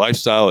with my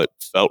lifestyle. It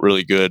felt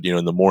really good.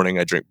 In the morning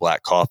I drink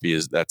black coffee.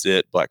 That's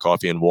it. Black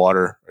coffee and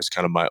water is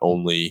kind of my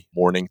only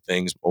morning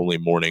things, only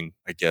morning,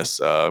 I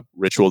guess,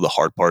 ritual. The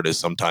hard part is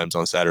sometimes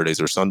on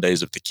Saturdays or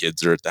Sundays, if the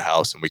kids are at the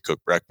house and we cook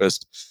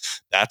breakfast,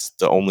 that's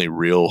the only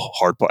real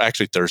hard part.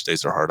 Actually,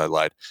 Thursdays are hard. I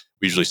lied.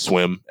 We usually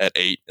swim at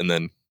 8, and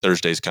then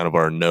Thursdays kind of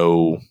our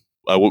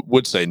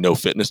would say no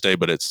fitness day,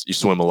 but you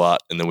swim a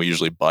lot, and then we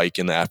usually bike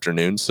in the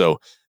afternoon. So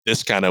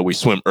this kind of, we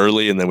swim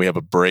early and then we have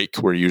a break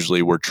where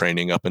usually we're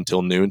training up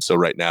until noon. So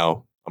right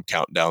now I'm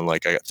counting down,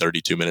 like I got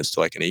 32 minutes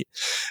till I can eat.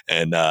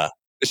 And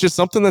it's just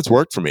something that's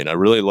worked for me, and I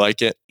really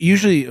like it.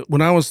 Usually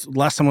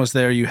last time I was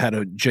there, you had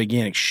a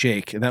gigantic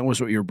shake, and that was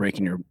what you were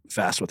breaking your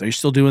fast with. Are you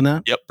still doing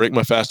that? Yep. Break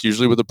my fast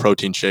usually with a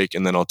protein shake,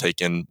 and then I'll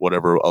take in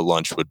whatever a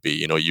lunch would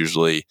be,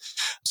 usually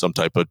some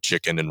type of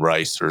chicken and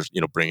rice, or,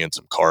 bring in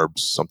some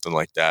carbs, something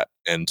like that.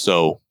 And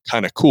so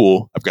kind of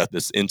cool. I've got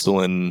this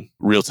insulin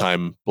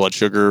real-time blood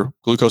sugar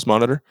glucose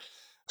monitor.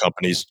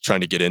 Companies trying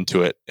to get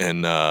into it.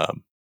 And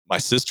my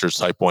sister's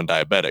type 1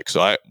 diabetic.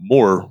 So I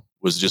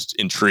was just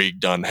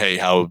intrigued on, hey,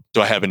 how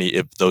do I have any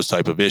of those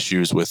type of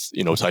issues with,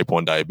 type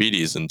 1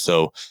 diabetes? And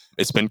so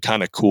it's been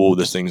kind of cool.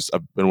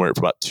 I've been wearing it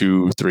for about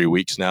 2-3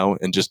 weeks now,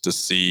 and just to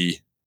see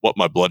what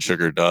my blood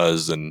sugar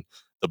does and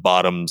the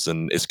bottoms.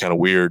 And it's kind of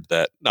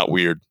not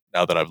weird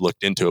now that I've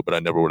looked into it, but I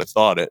never would have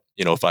thought it.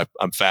 If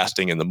I'm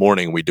fasting in the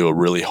morning, we do a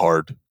really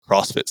hard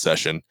CrossFit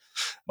session,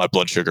 my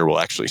blood sugar will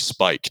actually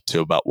spike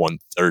to about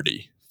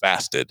 130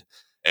 fasted.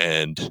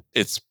 And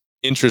it's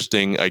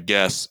interesting, I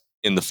guess,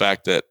 in the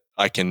fact that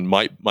I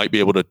might be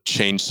able to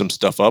change some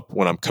stuff up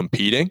when I'm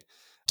competing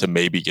to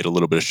maybe get a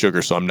little bit of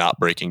sugar, so I'm not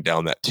breaking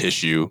down that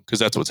tissue, because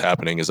that's what's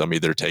happening is I'm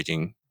either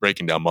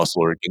breaking down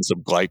muscle or getting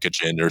some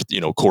glycogen or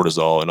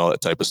cortisol and all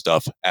that type of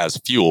stuff as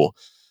fuel.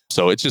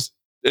 So it's just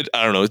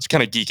I don't know, it's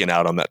kind of geeking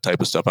out on that type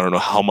of stuff. I don't know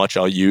how much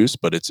I'll use,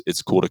 but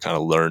it's cool to kind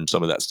of learn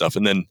some of that stuff.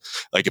 And then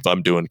like if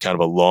I'm doing kind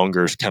of a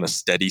longer kind of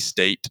steady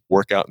state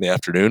workout in the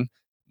afternoon,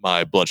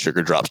 my blood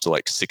sugar drops to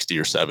like 60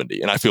 or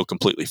 70 and I feel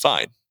completely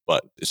fine.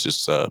 But it's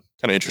just kind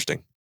of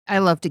interesting. I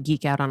love to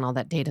geek out on all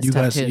that data You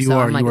stuff guys- too. you So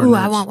are- I'm like, you are ooh,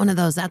 I nerds. want one of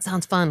those. That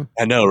sounds fun.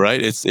 I know,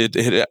 right?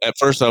 At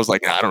first I was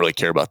like, I don't really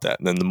care about that.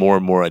 And then the more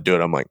and more I do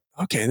it, I'm like,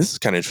 okay, this is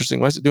kind of interesting.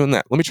 Why is it doing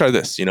that? Let me try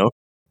this,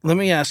 Let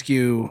me ask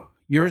you,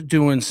 you're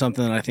doing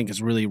something that I think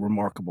is really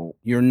remarkable.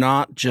 You're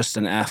not just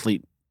an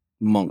athlete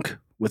monk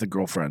with a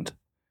girlfriend.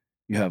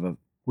 We have a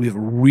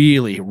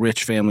really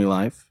rich family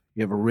life.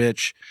 You have a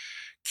rich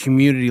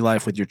community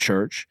life with your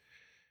church.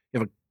 You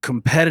have a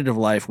competitive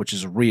life, which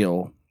is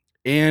real,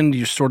 and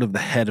you're sort of the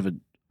head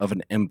of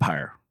an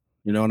empire,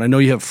 and I know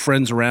you have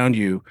friends around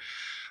you,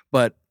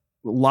 but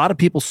a lot of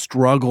people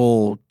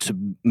struggle to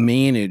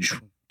manage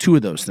 2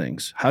 of those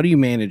things. How do you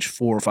manage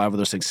 4 or 5 of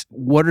those things?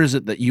 What is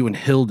it that you and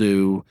Hill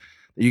do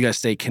that you guys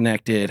stay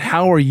connected?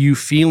 How are you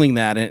feeling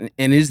that?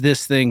 And is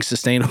this thing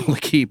sustainable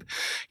to keep,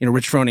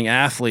 Rich Froning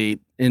athlete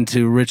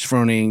into Rich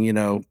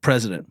Froning,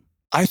 president?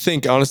 I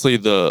think honestly,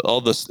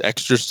 all this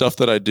extra stuff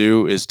that I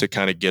do is to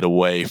kind of get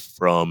away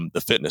from the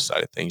fitness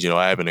side of things.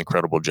 I have an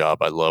incredible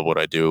job. I love what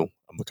I do.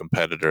 I'm a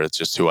competitor. It's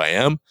just who I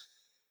am.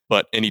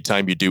 But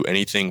anytime you do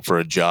anything for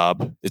a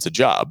job, it's a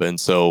job. And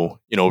so,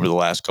 over the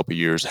last couple of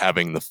years,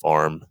 having the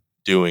farm,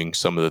 doing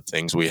some of the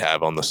things we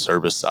have on the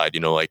service side.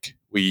 Like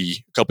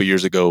we, a couple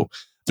years ago,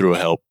 through a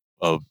help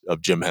of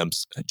Jim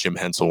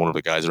Hensel, one of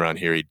the guys around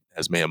here, he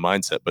has Mayhem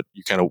Mindset, but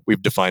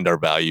we've defined our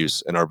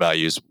values, and our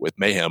values with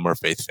Mayhem are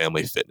faith,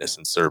 family, fitness,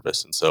 and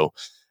service. And so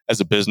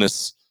as a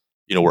business,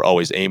 we're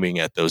always aiming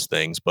at those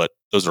things, but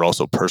those are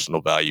also personal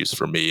values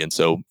for me. And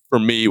so for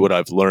me, what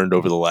I've learned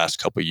over the last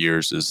couple of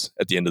years is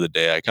at the end of the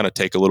day, I kind of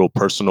take a little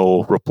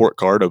personal report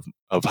card of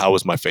how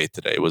was my faith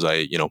today? Was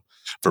I,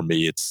 for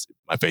me, it's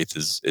my faith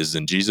is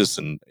in Jesus,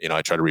 and,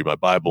 I try to read my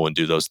Bible and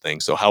do those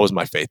things. So how was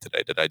my faith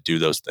today? Did I do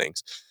those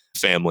things?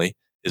 Family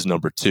is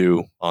number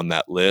 2 on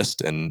that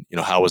list. And,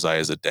 how was I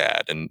as a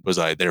dad? And was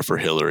I there for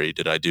Hillary?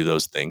 Did I do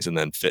those things? And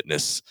then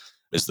fitness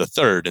is the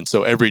 3rd. And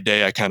so every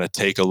day I kind of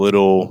take a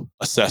little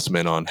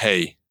assessment on,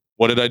 hey,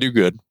 what did I do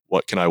good?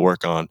 What can I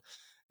work on?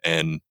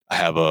 And I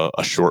have a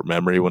short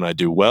memory when I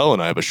do well,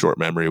 and I have a short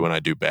memory when I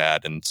do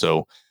bad. And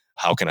so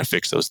how can I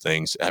fix those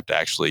things? I have to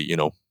actually,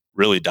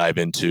 really dive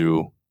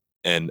into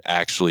and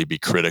actually be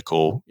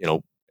critical,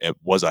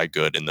 was I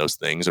good in those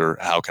things, or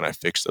how can I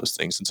fix those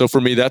things? And so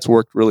for me, that's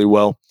worked really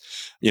well.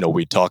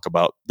 We talk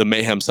about the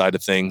Mayhem side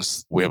of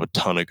things. We have a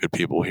ton of good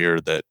people here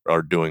that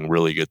are doing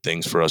really good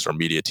things for us. Our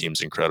media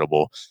team's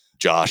incredible.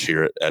 Josh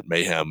here at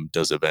Mayhem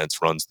does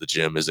events, runs the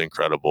gym, is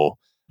incredible.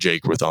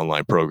 Jake with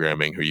online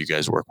programming, who you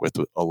guys work with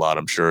a lot,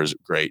 I'm sure is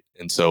great.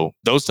 And so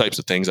those types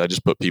of things, I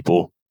just put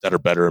people that are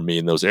better than me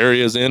in those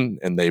areas in,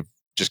 and they've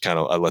just I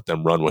let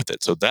them run with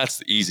it. So that's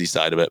the easy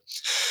side of it.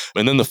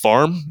 And then the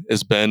farm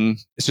it's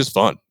just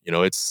fun.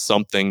 It's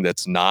something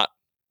that's not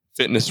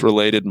fitness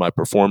related. My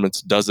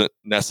performance doesn't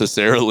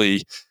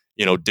necessarily,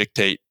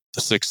 dictate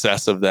the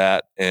success of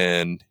that.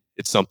 And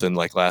it's something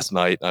like last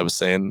night I was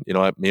saying,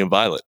 me and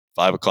Violet,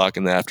 5:00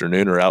 in the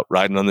afternoon, are out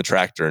riding on the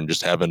tractor and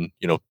just having,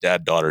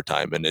 dad-daughter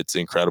time. And it's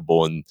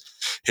incredible. And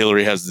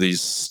Hillary has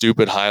these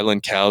stupid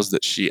Highland cows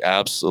that she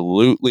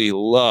absolutely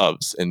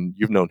loves. And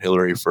you've known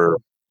Hillary for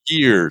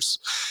years.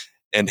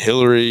 And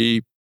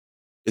Hillary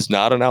is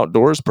not an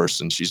outdoors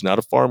person. She's not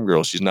a farm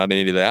girl. She's not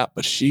any of that,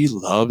 but she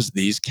loves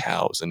these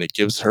cows, and it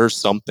gives her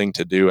something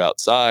to do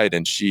outside.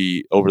 And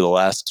she, over the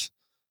last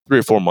 3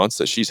 or 4 months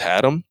that she's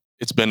had them,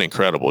 it's been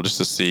incredible just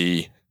to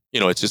see,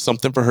 it's just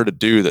something for her to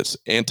do that's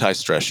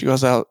anti-stress. She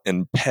goes out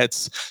and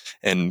pets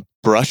and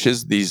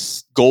brushes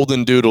these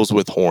golden doodles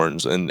with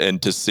horns,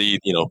 and to see,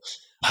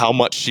 how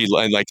much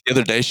and like the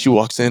other day she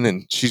walks in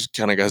and she's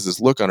kind of got this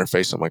look on her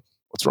face. I'm like,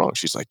 what's wrong?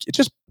 She's like, it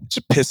just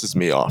pisses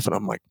me off. And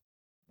I'm like,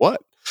 what?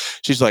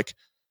 She's like,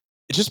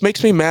 it just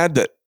makes me mad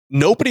that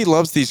nobody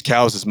loves these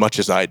cows as much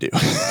as I do.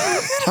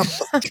 I'm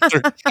like,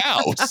 they're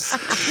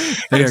cows.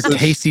 They are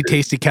tasty,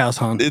 tasty cows,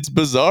 hon. It's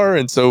bizarre.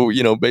 And so,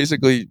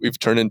 basically we've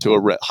turned into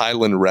a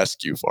Highland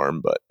rescue farm,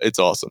 but it's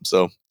awesome.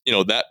 So,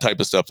 that type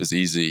of stuff is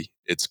easy.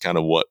 It's kind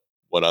of what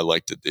I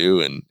like to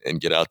do, and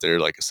get out there,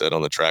 like I said,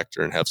 on the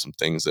tractor, and have some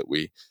things that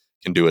we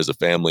can do as a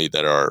family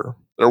that are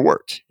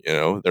work.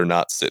 They're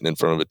not sitting in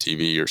front of a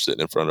TV or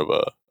sitting in front of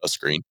a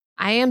screen.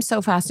 I am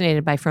so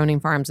fascinated by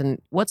Froning Farms.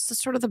 And what's the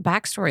sort of the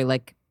backstory?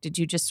 Like, did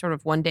you just sort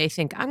of one day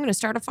think, I'm going to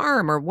start a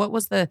farm? Or what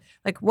was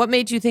what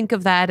made you think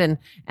of that? And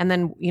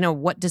then,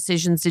 what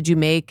decisions did you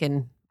make?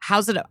 And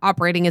how's it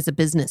operating as a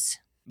business?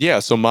 Yeah.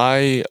 So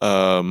I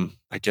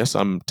guess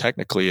I'm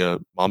technically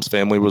mom's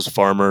family was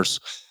farmers.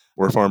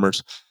 We're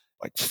farmers.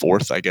 Like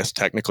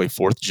technically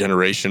fourth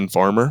generation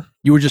farmer.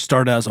 You were just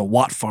started as a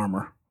watt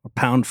farmer, a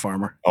pound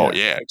farmer. Oh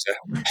yeah,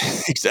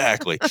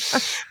 exactly.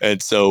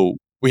 And so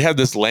we had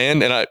this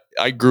land, and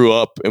I grew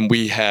up and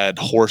we had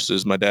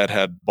horses. My dad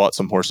had bought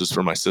some horses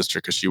for my sister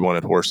because she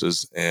wanted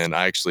horses. And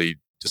I actually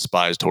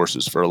despised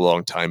horses for a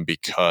long time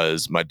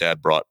because my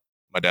dad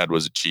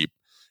was cheap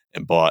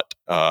and bought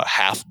a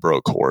half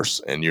broke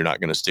horse. And you're not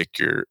going to stick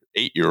your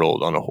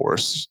 8-year-old on a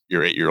horse,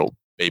 your 8-year-old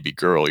baby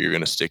girl. You're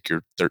going to stick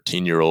your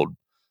 13-year-old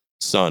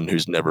son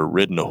who's never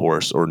ridden a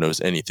horse or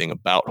knows anything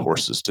about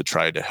horses to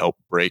try to help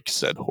break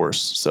said horse.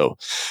 So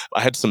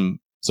I had some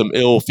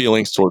ill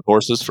feelings toward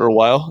horses for a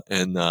while,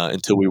 and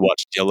until we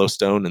watched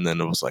Yellowstone, and then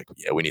it was like,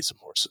 yeah, we need some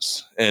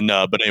horses. And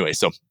but anyway,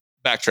 so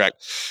backtrack.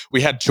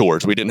 We had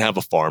chores. We didn't have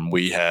a farm.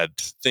 We had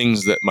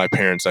things that my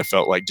parents, I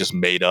felt like, just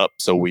made up,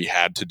 so we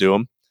had to do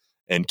them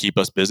and keep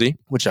us busy,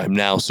 which I'm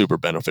now super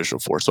beneficial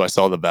for. So I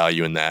saw the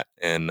value in that.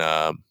 And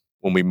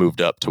when we moved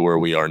up to where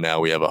we are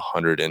now, we have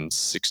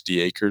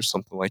 160 acres,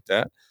 something like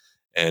that.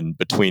 And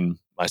between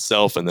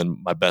myself and then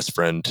my best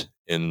friend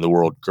in the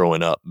world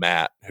growing up,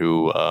 Matt,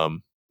 who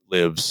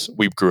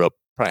we grew up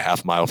probably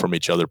half a mile from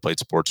each other, played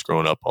sports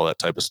growing up, all that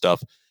type of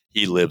stuff.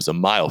 He lives a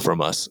mile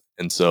from us.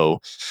 And so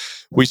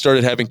we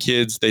started having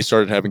kids, they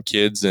started having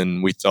kids,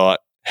 and we thought,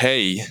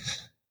 hey,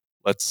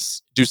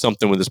 let's do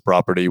something with this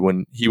property.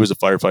 When he was a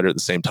firefighter at the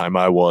same time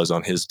I was,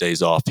 on his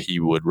days off, he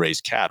would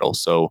raise cattle.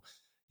 So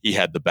he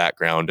had the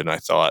background, and I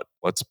thought,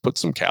 let's put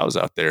some cows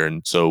out there.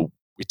 And so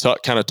we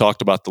kind of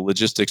talked about the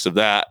logistics of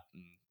that.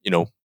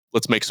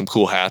 Let's make some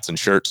cool hats and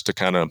shirts to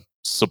kind of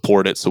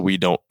support it, so we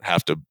don't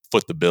have to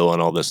foot the bill on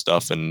all this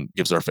stuff, and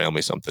gives our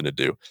family something to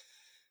do.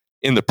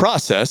 In the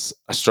process,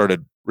 I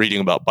started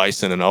reading about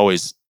bison, and I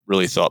always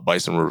really thought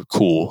bison were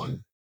cool.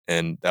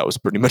 And that was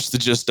pretty much the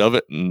gist of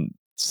it, and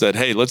said,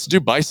 hey, let's do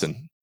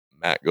bison.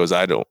 Matt goes,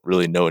 I don't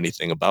really know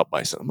anything about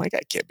bison. I'm like,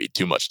 I can't be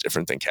too much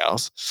different than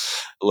cows,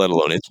 let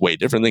alone it's way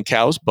different than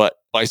cows. But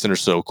bison are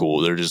so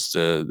cool. They're just,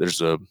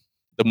 the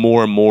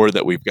more and more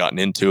that we've gotten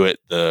into it,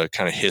 the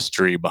kind of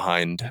history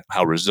behind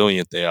how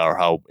resilient they are,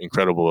 how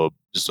incredible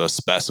just a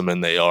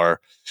specimen they are.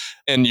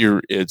 And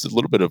it's a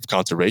little bit of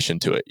conservation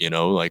to it,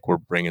 like we're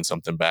bringing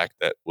something back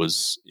that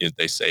was,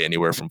 they say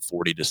anywhere from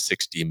 40 to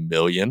 60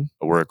 million.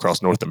 We're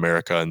across North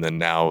America. And then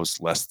now it's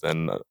less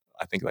than,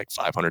 I think like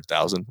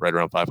 500,000, right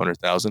around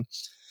 500,000,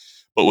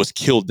 but was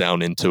killed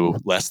down into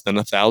less than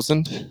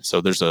 1,000.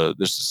 So there's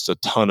just a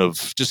ton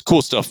of just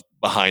cool stuff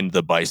behind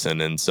the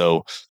bison. And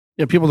so,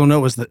 yeah, people don't know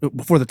was that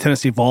before the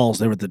Tennessee Vols,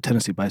 they were the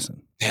Tennessee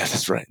Bison. yeah,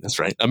 that's right. That's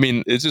right. I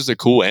mean, it's just a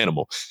cool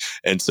animal.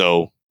 And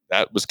so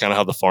that was kind of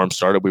how the farm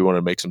started. We wanted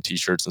to make some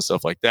t-shirts and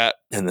stuff like that.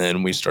 And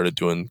then we started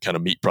doing kind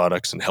of meat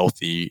products and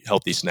healthy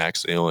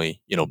snacks. They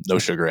only, no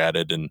sugar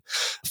added and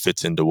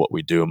fits into what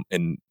we do.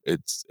 And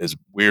it's as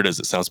weird as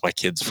it sounds, my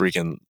kids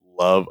freaking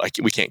love,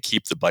 we can't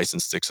keep the bison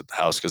sticks at the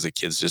house because the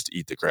kids just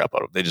eat the crap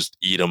out of them. They just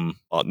eat them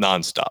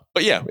nonstop.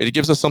 But yeah, it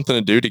gives us something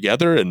to do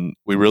together and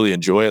we really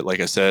enjoy it, like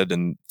I said.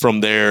 And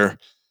from there,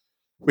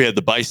 we had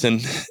the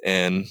bison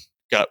and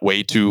got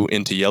way too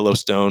into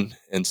Yellowstone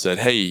and said,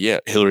 hey, yeah,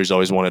 Hillary's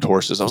always wanted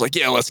horses. I was like,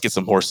 yeah, let's get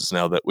some horses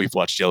now that we've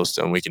watched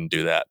Yellowstone. We can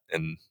do that.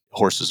 And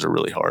horses are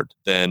really hard.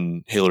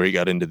 Then Hillary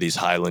got into these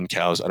Highland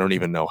cows. I don't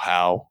even know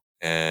how.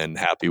 And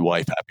happy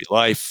wife, happy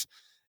life.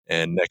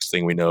 And next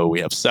thing we know,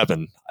 we have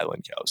 7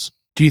 Highland cows.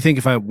 Do you think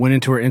if I went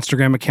into her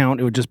Instagram account,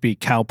 it would just be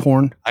cow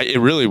porn? It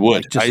really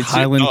would. Like just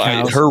Highland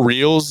cows? Her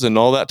reels and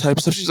all that type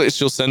of stuff. She's like,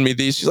 she'll send me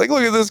these. She's like,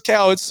 look at this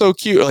cow. It's so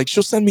cute. Like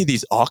she'll send me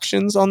these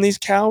auctions on these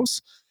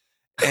cows.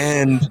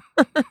 And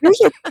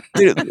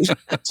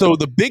so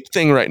the big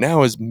thing right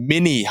now is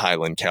mini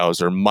Highland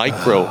cows or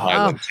micro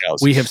Highland cows.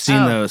 We have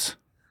seen those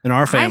in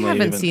our family. I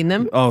haven't seen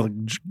them. Oh,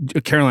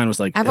 Caroline was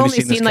like, I've only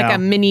seen like a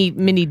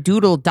mini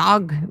doodle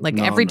dog. Like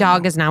every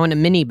dog is now in a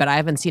mini, but I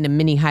haven't seen a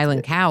mini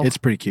Highland cow. It's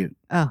pretty cute.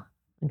 Oh,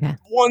 okay.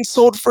 One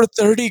sold for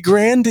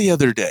 $30,000 the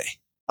other day.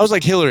 I was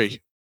like, Hillary,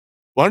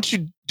 why don't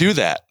you do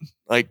that?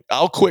 Like,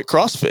 I'll quit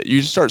CrossFit. You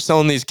just start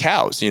selling these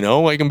cows,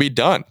 I can be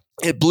done.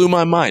 It blew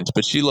my mind,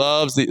 but she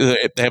loves they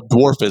have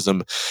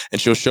dwarfism,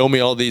 and she'll show me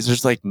all these.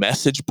 There's like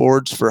message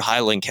boards for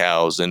Highland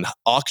cows and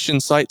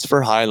auction sites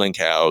for Highland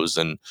cows,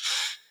 and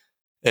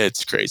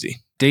it's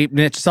crazy. Deep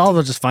niche. It's all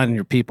about just finding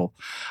your people.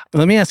 But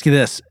let me ask you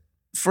this.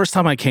 First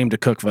time I came to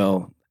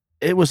Cookeville,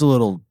 it was a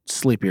little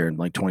sleepier in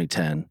like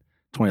 2010,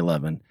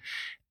 2011.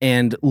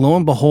 And lo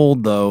and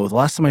behold, though, the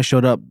last time I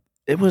showed up,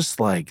 it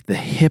was like the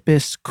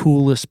hippest,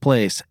 coolest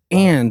place.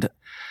 And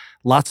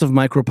lots of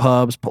micro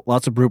pubs,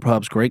 lots of brew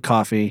pubs, great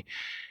coffee.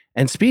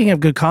 And speaking of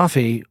good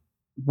coffee,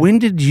 when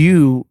did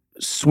you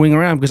swing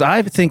around? Because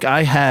I think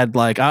I had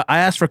I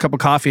asked for a cup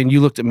of coffee and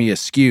you looked at me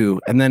askew.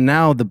 And then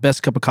now the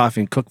best cup of coffee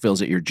in Cookeville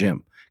is at your gym.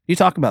 Can you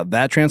talk about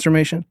that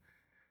transformation?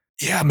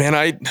 Yeah, man,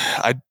 I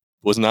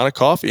was not a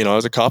coffee. I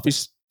was a coffee,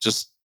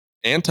 just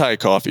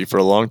anti-coffee for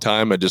a long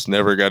time. I just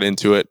never got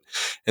into it.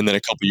 And then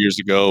a couple years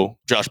ago,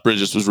 Josh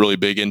Bridges was really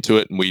big into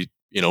it. And we,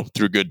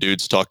 through Good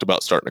Dudes, talked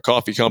about starting a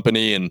coffee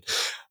company. And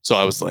so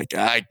I was like,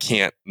 I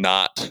can't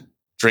not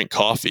drink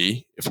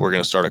coffee if we're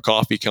going to start a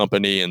coffee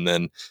company. And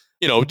then,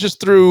 he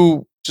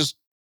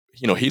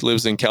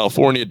lives in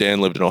California.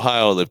 Dan lived in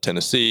Ohio, lived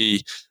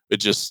Tennessee.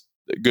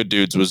 Good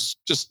Dudes was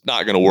just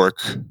not going to work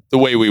the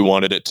way we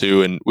wanted it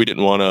to. And we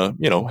didn't want to,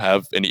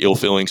 have any ill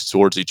feelings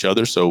towards each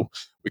other. So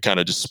we kind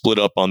of just split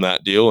up on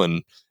that deal.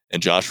 And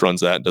Josh runs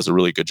that and does a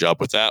really good job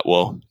with that.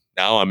 Well,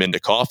 now I'm into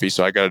coffee,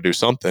 so I got to do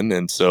something.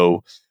 And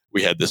so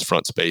we had this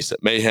front space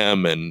at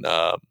Mayhem, and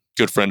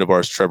good friend of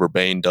ours, Trevor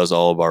Bain, does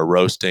all of our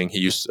roasting.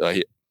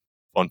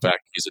 Fun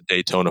fact, he's a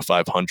Daytona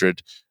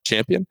 500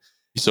 champion.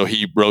 So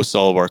he roasts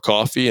all of our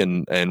coffee,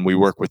 and we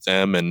work with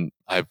them. And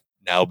I've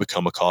now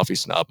become a coffee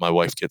snob. My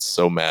wife gets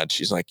so mad.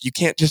 She's like, you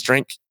can't just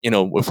drink,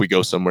 if we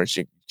go somewhere,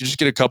 you just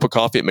get a cup of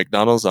coffee at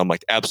McDonald's. I'm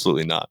like,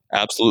 absolutely not.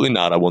 Absolutely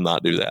not. I will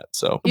not do that.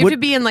 So you have to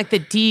be in like the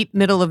deep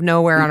middle of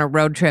nowhere on a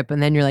road trip.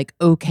 And then you're like,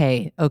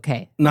 okay.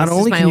 Not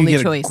only can you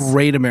get a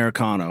great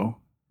Americano,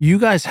 you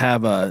guys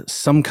have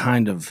some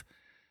kind of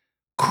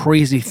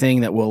crazy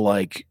thing that will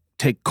like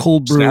take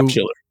cold brew.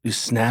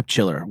 Snap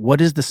chiller.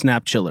 What is the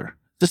snap chiller?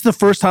 This is the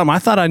first time I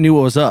thought I knew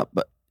what was up,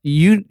 but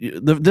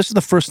this is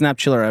the first snap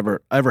chiller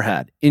I ever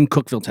had in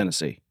Cookeville,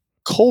 Tennessee.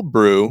 Cold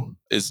brew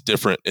is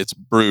different. It's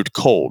brewed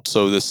cold.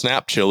 So the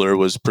snap chiller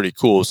was pretty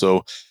cool.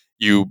 So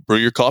you brew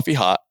your coffee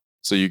hot,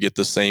 so you get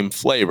the same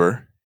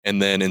flavor.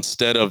 And then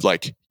instead of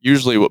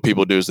usually what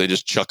people do is they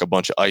just chuck a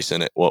bunch of ice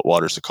in it, what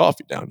waters the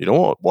coffee down. You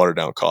don't want watered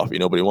down coffee.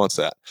 Nobody wants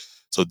that.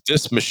 So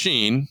this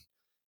machine,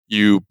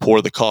 you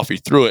pour the coffee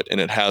through it, and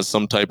it has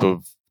some type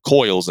of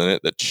coils in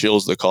it that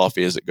chills the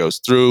coffee as it goes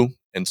through.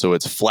 And so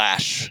it's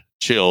flash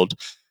chilled.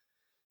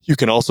 You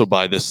can also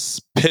buy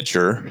this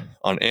pitcher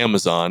on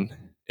Amazon.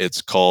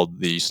 It's called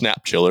the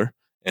Snap Chiller.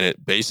 And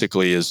it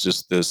basically is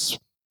just this,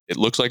 it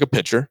looks like a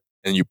pitcher,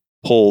 and you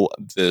pull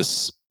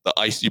this the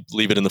ice, you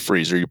leave it in the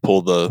freezer, you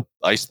pull the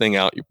ice thing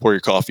out, you pour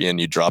your coffee in,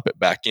 you drop it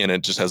back in,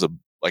 and it just has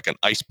like an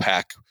ice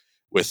pack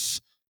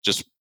with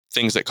just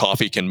things that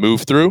coffee can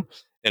move through,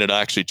 and it'll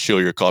actually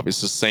chill your coffee.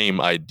 It's the same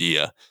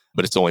idea,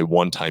 but it's only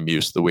one-time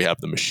use that we have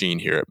the machine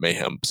here at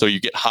Mayhem. So you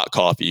get hot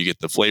coffee, you get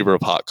the flavor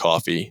of hot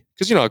coffee,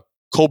 because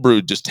cold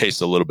brew just tastes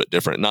a little bit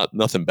different.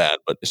 Nothing bad,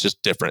 but it's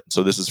just different.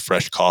 So this is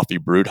fresh coffee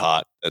brewed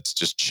hot that's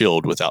just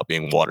chilled without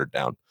being watered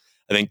down.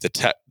 I think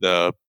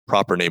the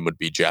proper name would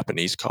be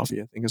Japanese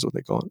coffee, I think is what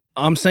they call it.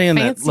 I'm saying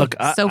Fancy. that, look,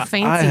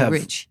 Fancy,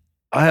 Rich.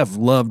 I have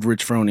loved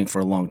Rich Froning for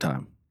a long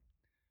time.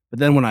 But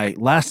then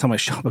last time I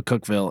shop at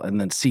Cookeville and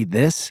then see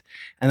this,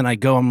 and then I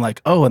go, I'm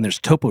like, oh, and there's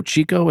Topo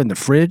Chico in the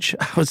fridge.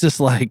 I was just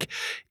like,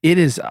 it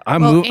is,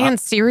 and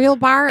cereal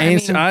bar. I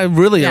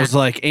was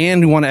like,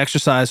 and you want to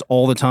exercise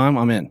all the time?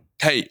 I'm in.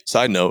 Hey,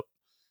 side note,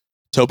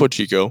 Topo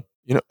Chico,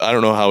 I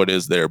don't know how it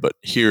is there, but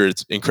here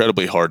it's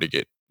incredibly hard to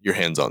get your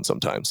hands on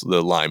sometimes.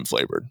 The lime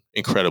flavored,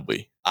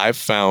 incredibly. I've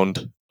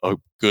found a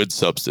good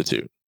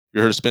substitute.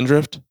 You heard of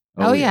Spindrift?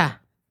 Oh yeah.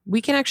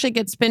 We can actually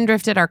get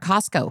Spindrift at our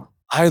Costco.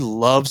 I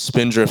love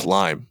Spindrift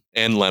lime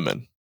and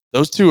lemon.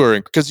 Those two are,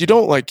 because you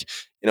don't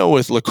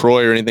with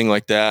LaCroix or anything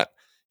like that,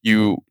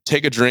 you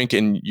take a drink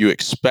and you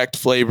expect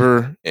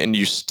flavor and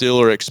you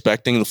still are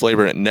expecting the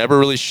flavor. It never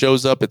really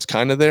shows up. It's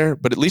kind of there.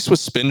 But at least with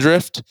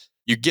Spindrift,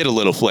 you get a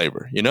little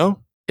flavor,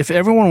 If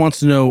everyone wants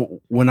to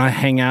know when I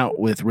hang out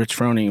with Rich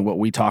Froning what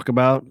we talk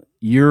about,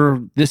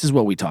 this is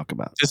what we talk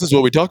about. This is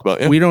what we talk about.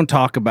 Yeah. We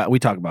talk about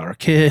our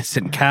kids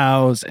and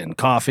cows and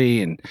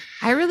coffee. And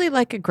I really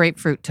like a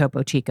grapefruit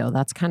Topo Chico.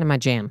 That's kind of my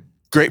jam.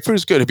 Grapefruit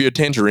is good. Have you had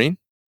tangerine?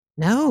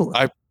 No.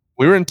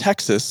 We were in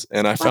Texas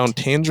and I found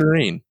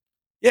tangerine.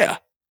 Yeah.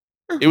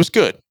 It was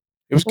good.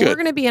 It was good. We're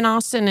going to be in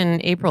Austin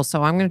in April,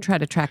 so I'm going to try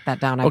to track that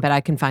down. I bet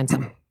I can find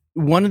some.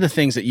 One of the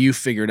things that you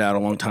figured out a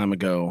long time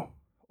ago,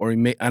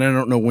 and I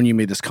don't know when you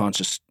made this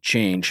conscious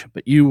change,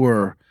 but you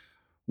were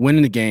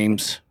winning the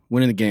games.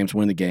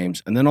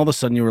 And then all of a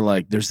sudden you were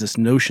like, there's this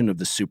notion of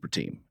the super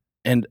team.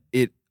 And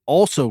it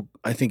also,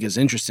 I think, is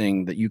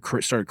interesting that you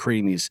started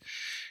creating these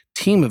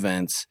team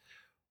events.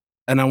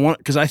 And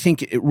because I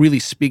think it really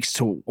speaks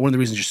to one of the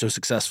reasons you're so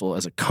successful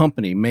as a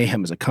company,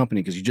 Mayhem as a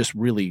company, because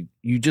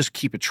you just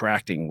keep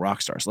attracting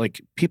rock stars.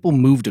 Like, people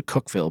move to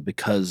Cookeville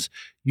because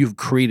you've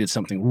created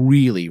something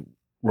really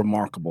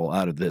remarkable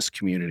out of this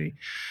community.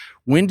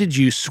 When did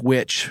you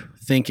switch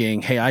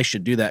thinking, hey, I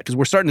should do that? Because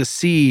we're starting to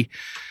see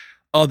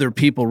other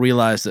people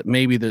realize that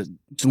maybe the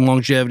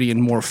longevity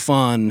and more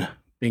fun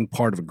being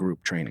part of a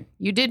group training.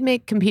 You did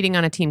make competing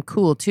on a team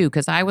cool too,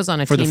 because I was on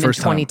a team in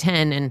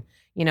 2010 and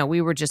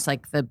we were just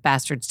like the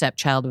bastard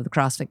stepchild of the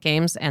CrossFit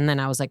Games. And then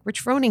I was like,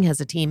 Rich Froning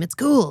has a team. It's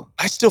cool.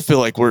 I still feel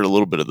like we're a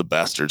little bit of the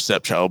bastard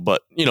stepchild,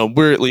 but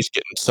we're at least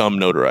getting some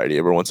notoriety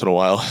every once in a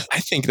while. I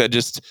think that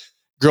just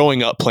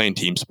growing up playing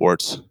team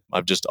sports,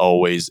 I've just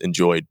always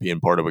enjoyed being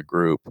part of a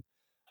group.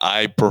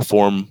 I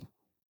perform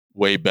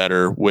way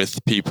better with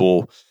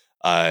people.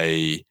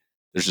 There's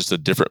just a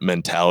different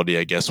mentality,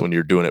 I guess, when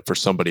you're doing it for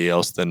somebody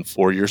else than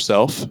for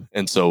yourself.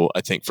 And so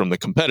I think from the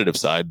competitive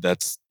side,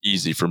 that's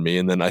easy for me.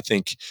 And then I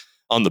think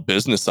on the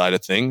business side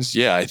of things,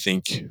 I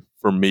think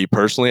for me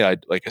personally,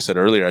 like I said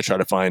earlier, I try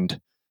to find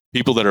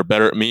people that are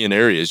better at me in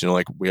areas,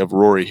 like we have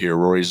Rory here.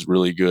 Rory's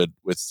really good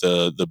with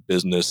the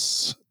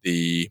business,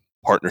 the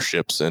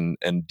partnerships and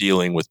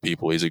dealing with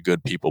people. He's a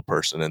good people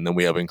person. And then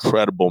we have an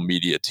incredible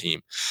media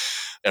team,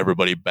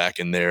 everybody back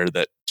in there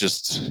that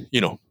just,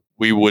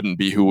 we wouldn't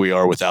be who we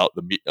are without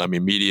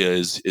media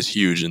is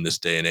huge in this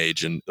day and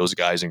age. And those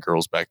guys and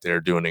girls back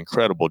there do an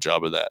incredible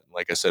job of that.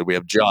 Like I said, we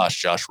have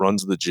Josh. Josh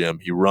runs the gym.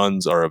 He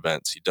runs our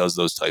events. He does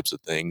those types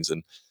of things.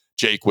 And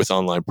Jake with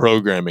online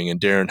programming and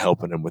Darren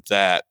helping him with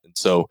that. And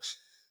so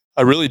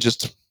I really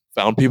just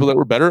found people that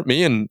were better at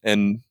me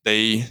and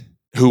they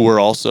who were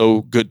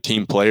also good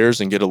team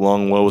players and get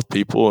along well with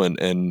people.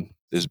 And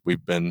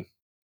we've been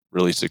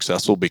really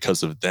successful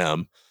because of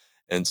them.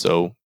 And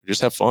so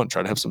just have fun,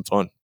 try to have some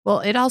fun. Well,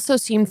 it also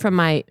seemed from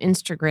my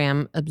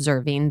Instagram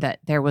observing that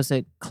there was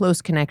a close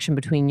connection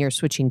between your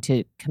switching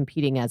to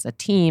competing as a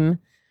team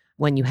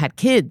when you had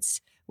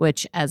kids,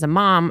 which as a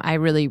mom, I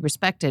really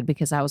respected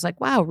because I was like,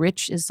 wow,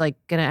 Rich is like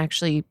going to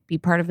actually be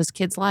part of his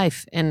kid's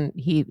life. And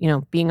he,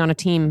 being on a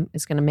team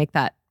is going to make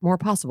that more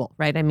possible,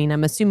 right? I mean,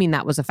 I'm assuming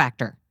that was a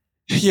factor.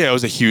 Yeah, it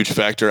was a huge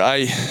factor.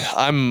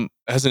 I'm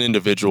as an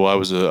individual, I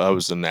was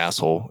an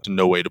asshole.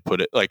 No way to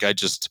put it. Like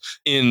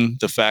in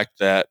the fact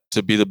that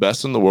to be the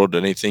best in the world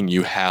at anything,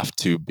 you have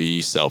to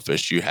be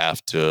selfish. You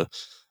have to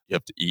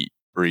eat,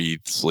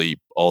 breathe,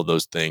 sleep, all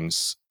those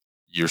things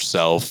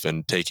yourself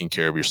and taking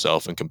care of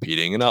yourself and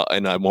competing. And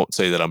I won't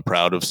say that I'm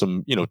proud of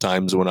some,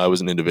 times when I was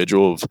an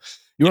individual of,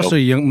 you're also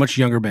a much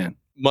younger man.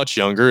 Much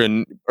younger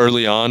and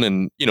early on.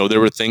 And, there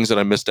were things that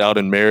I missed out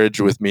in marriage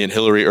with me and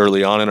Hillary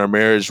early on in our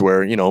marriage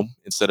where,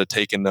 instead of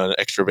taking an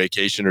extra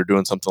vacation or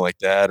doing something like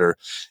that, or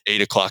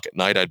 8:00 at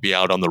night, I'd be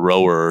out on the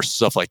rower or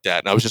stuff like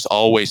that. And I was just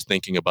always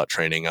thinking about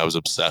training. I was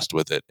obsessed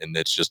with it and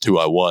it's just who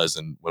I was.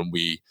 And when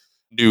we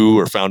knew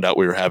or found out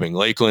we were having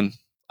Lakeland,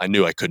 I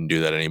knew I couldn't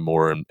do that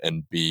anymore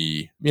and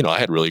be, I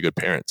had really good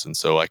parents. And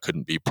so I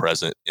couldn't be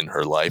present in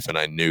her life. And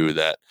I knew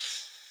that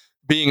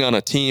being on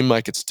a team, I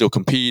could still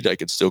compete. I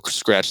could still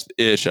scratch the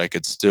itch. I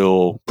could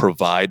still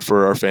provide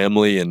for our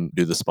family and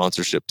do the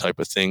sponsorship type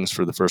of things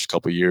for the first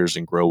couple of years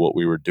and grow what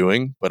we were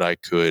doing. But I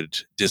could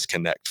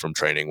disconnect from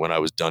training. When I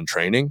was done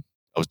training,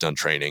 I was done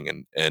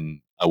training,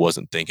 and I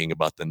wasn't thinking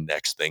about the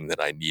next thing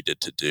that I needed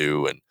to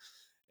do.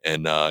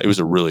 And it was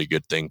a really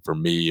good thing for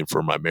me and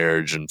for my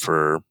marriage and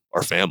for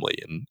our family.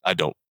 And I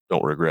don't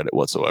regret it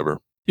whatsoever.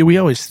 Yeah, we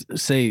always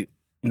say,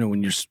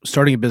 when you're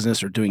starting a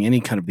business or doing any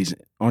kind of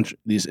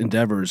these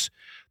endeavors,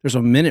 there's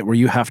a minute where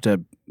you have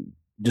to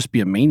just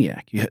be a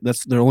maniac.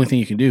 That's the only thing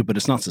you can do, but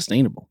it's not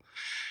sustainable.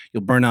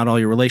 You'll burn out all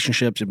your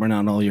relationships. You burn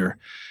out all your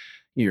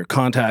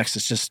contacts.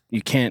 It's just,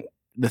 you can't.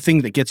 The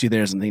thing that gets you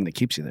there is the thing that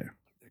keeps you there.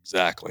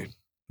 Exactly.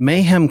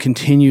 Mayhem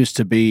continues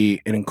to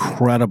be an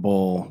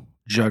incredible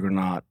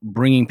juggernaut,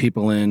 bringing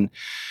people in.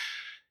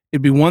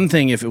 It'd be one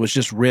thing if it was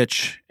just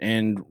Rich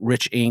and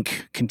Rich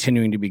Inc.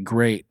 continuing to be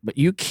great, but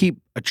you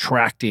keep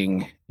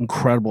attracting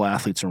incredible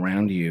athletes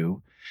around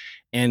you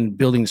and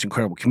building this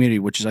incredible community,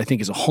 which I think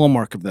is a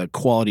hallmark of the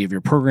quality of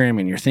your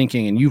programming and your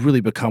thinking. And you've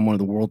really become one of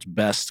the world's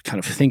best kind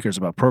of thinkers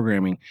about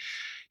programming.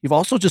 You've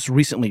also just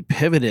recently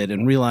pivoted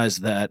and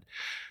realized that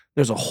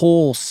there's a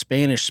whole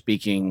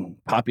Spanish-speaking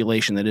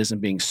population that isn't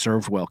being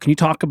served well. Can you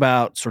talk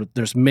about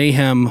there's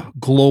Mayhem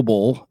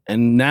Global,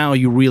 and now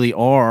you really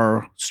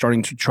are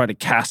starting to try to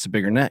cast a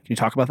bigger net. Can you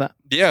talk about that?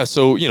 Yeah.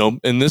 So,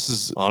 and this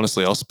is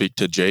honestly, I'll speak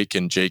to Jake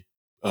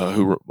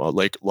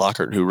Lake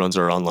Lockhart, who runs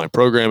our online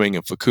programming,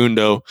 and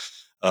Facundo.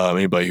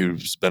 Anybody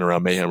who's been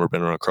around Mayhem or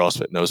been around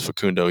CrossFit knows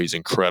Facundo. He's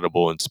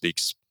incredible and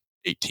speaks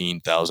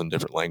 18,000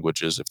 different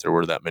languages, if there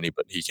were that many,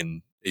 but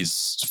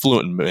he's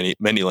fluent in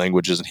many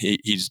languages, and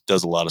he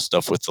does a lot of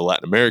stuff with the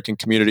Latin American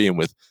community and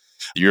with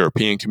the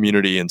European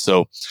community. And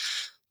so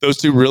those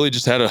two really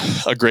just had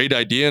a great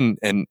idea.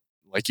 And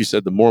like you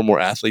said, the more and more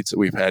athletes that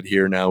we've had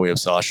here now, we have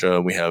Sasha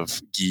and we have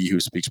Guy,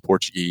 who speaks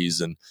Portuguese,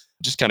 and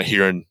just kind of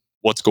hearing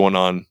what's going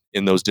on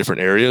in those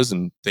different areas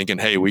and thinking,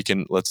 hey,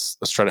 let's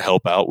try to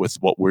help out with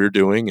what we're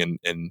doing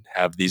and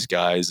have these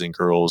guys and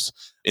girls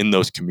in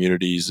those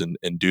communities and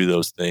do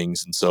those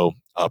things. And so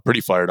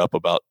pretty fired up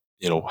about,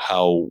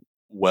 how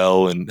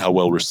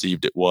well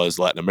received it was.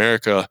 Latin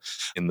America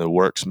in the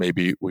works.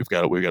 Maybe we've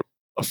got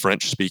a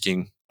French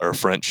speaking or a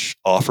French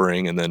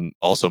offering, and then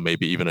also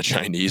maybe even a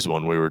Chinese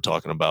one we were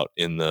talking about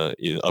in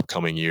the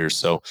upcoming years.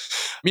 So,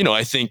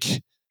 I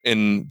think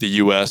in the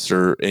US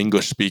or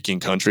English speaking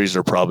countries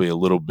are probably a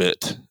little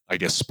bit, I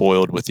guess,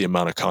 spoiled with the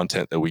amount of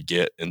content that we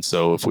get. And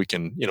so if we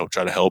can,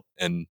 try to help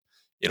and,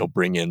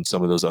 bring in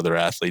some of those other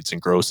athletes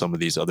and grow some of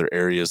these other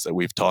areas that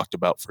we've talked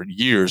about for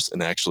years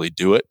and actually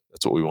do it,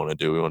 that's what we want to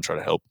do. We want to try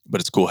to help. But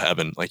it's cool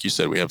having, like you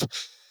said,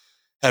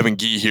 having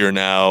Guy here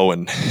now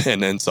and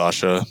then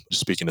Sasha,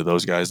 speaking to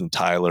those guys, and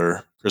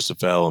Tyler,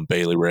 Christopher and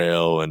Bailey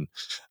Rail, and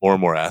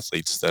more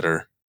athletes that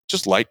are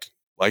just like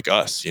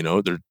us,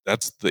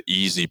 that's the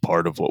easy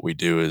part of what we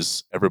do.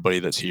 Is everybody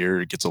that's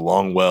here gets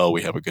along well.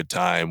 We have a good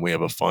time. We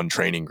have a fun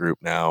training group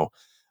now.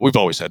 We've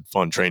always had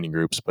fun training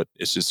groups, but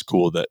it's just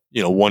cool that,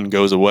 one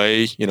goes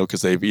away,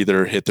 because they've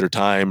either hit their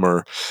time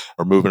or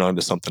moving on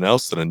to something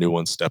else, that a new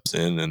one steps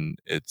in, and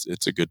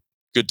it's a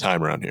good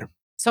time around here.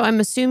 So I'm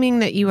assuming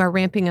that you are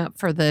ramping up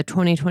for the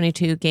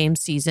 2022 game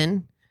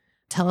season.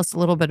 Tell us a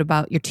little bit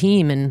about your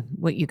team and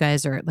what you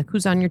guys are like.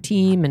 Who's on your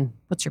team and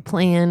what's your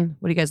plan?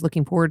 What are you guys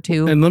looking forward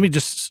to? And let me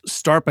just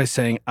start by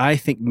saying, I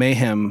think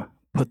Mayhem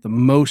put the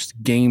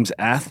most games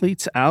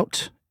athletes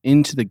out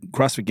into the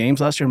CrossFit Games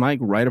last year. Am I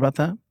right about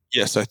that?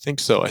 Yes, I think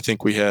so. I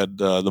think we had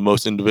the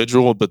most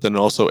individual, but then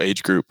also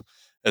age group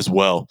as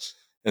well.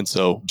 And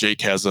so Jake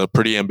has a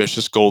pretty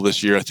ambitious goal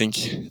this year. I think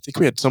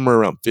we had somewhere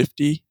around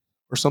 50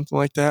 or something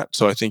like that.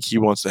 So I think he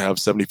wants to have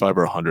 75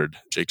 or 100.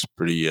 Jake's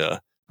pretty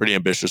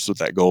ambitious with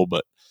that goal,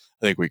 but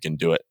I think we can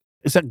do it.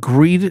 Is that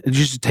greed? Did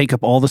you just take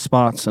up all the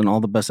spots and all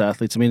the best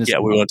athletes? I mean, yeah,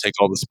 we want to take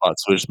all the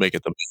spots. So we just make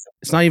it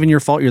it's not even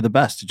your fault. You're the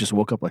best. You just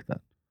woke up like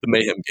that. The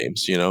Mayhem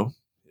Games, it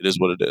is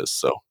what it is.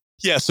 So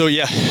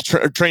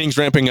training's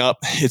ramping up.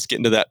 It's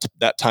getting to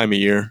that time of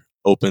year.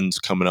 Opens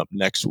coming up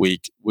next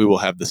week. We will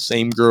have the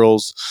same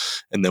girls,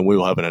 and then we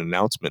will have an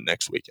announcement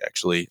next week,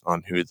 actually,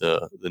 on who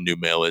the new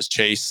male is.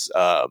 Chase,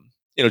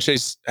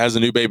 Chase has a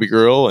new baby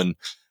girl and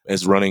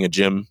is running a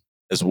gym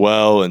as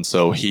well. And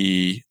so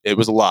it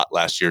was a lot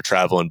last year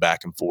traveling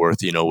back and forth,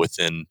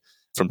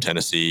 from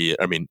Tennessee,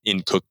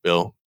 in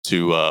Cookeville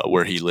to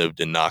where he lived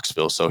in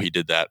Knoxville. So he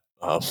did that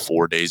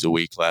 4 days a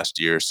week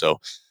last year. So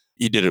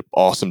he did an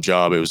awesome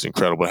job. It was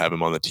incredible to have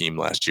him on the team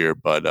last year.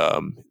 But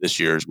this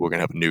year we're going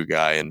to have a new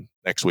guy, and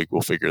next week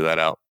we'll figure that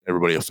out.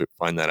 Everybody will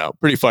find that out.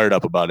 Pretty fired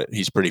up about it.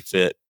 He's pretty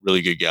fit,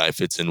 really good guy,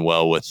 fits in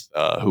well with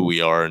who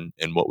we are and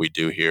what we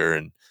do here,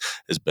 and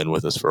has been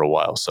with us for a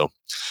while. So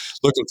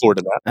looking forward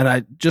to that. And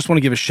I just want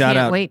to give a shout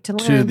out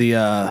to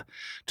the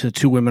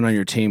two women on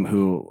your team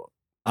who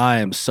I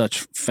am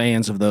such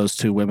fans of. Those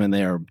two women.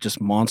 They are just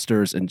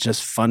monsters and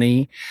just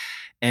funny.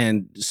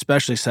 And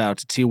especially shout out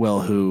to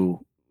T-Well,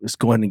 who is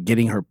going and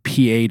getting her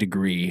PA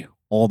degree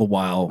all the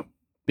while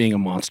being a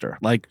monster.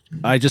 Like,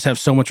 I just have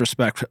so much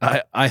respect.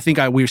 I think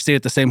we stayed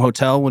at the same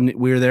hotel when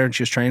we were there and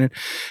she was training,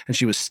 and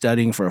she was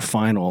studying for a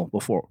final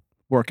before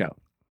workout.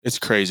 It's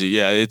crazy.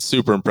 Yeah, it's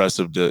super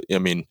impressive.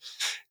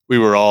 We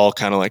were all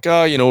kind of like,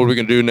 oh, what are we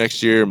going to do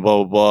next year and blah,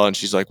 blah, blah. And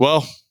she's like,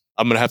 well,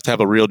 I'm going to have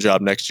a real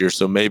job next year.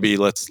 So maybe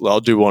I'll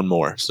do one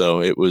more.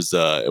 So it was,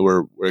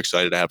 we're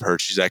excited to have her.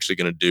 She's actually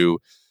going to do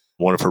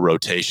one of her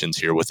rotations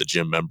here with a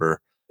gym member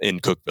in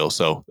Cookeville.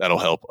 So that'll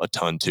help a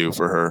ton too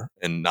for her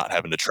and not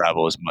having to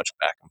travel as much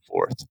back and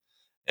forth.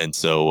 And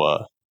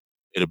so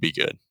it'll be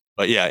good.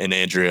 But yeah, and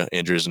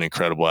Andrea's an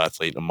incredible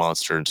athlete, a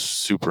monster, and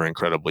super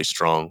incredibly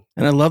strong.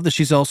 And I love that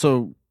she's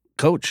also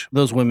coach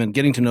those women.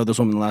 Getting to know those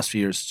women in the last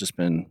few years has just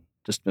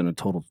been a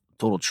total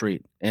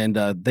treat. And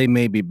they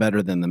may be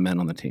better than the men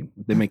on the team.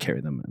 They may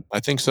carry them in. I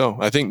think so.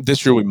 I think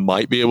this year we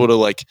might be able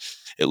to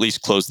at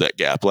least close that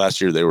gap.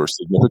 Last year they were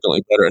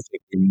significantly better. I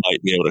think we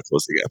might be able to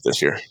close the gap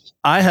this year.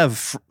 I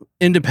have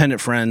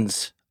independent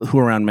friends who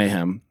are around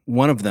Mayhem.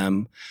 One of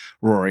them,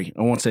 Rory,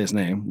 I won't say his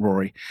name,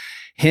 Rory,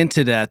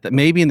 hinted at that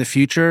maybe in the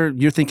future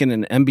you're thinking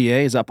an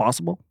MBA. Is that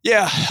possible?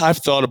 Yeah, I've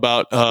thought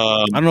about.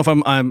 I don't know if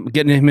I'm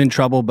getting him in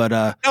trouble, but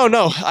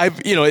no.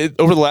 I've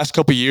over the last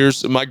couple of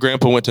years, my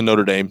grandpa went to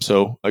Notre Dame,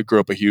 so I grew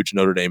up a huge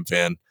Notre Dame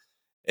fan,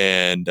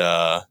 and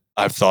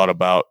I've thought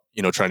about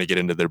trying to get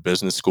into their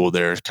business school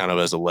there, kind of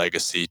as a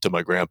legacy to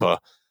my grandpa.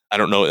 I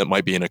don't know. It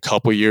might be in a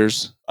couple of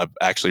years. I've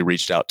actually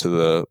reached out to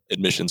the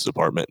admissions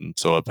department, and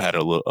so I've had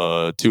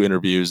 2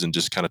 interviews and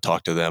just kind of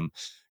talked to them.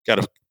 Got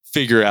to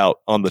figure out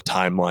on the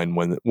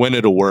timeline when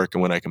it'll work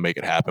and when I can make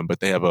it happen. But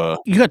they have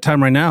you got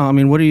time right now. I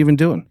mean, what are you even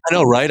doing? I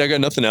know, right? I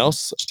got nothing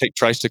else. Just take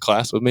Trice to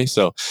class with me.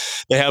 So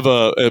they have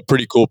a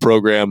pretty cool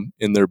program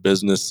in their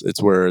business.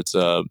 It's where it's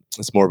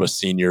more of a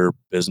senior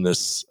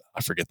business.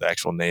 I forget the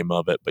actual name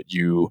of it, but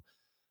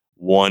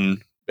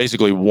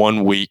basically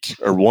 1 week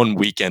or 1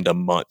 weekend a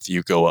month,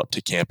 you go up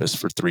to campus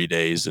for 3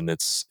 days, and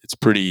it's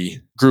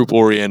pretty group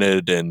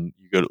oriented. And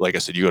you go, like I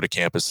said, you go to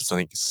campus. I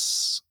think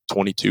it's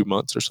 22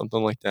 months or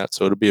something like that.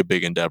 So it'll be a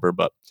big endeavor,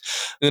 but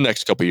in the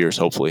next couple of years,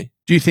 hopefully.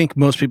 Do you think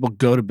most people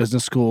go to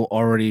business school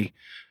already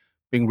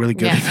being really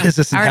good at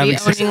business and already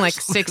having owning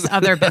 6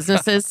 other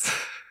businesses?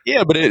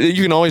 Yeah, but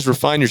you can always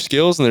refine your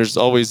skills, and there's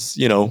always,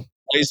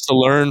 ways to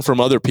learn from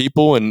other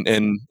people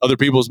and other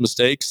people's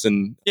mistakes.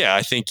 And yeah,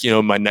 I think,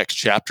 my next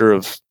chapter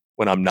of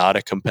when I'm not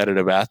a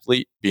competitive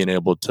athlete, being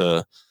able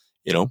to,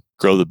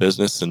 grow the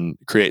business and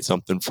create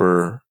something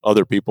for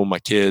other people, my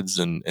kids,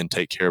 and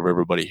take care of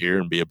everybody here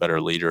and be a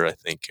better leader, I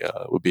think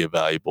would be a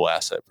valuable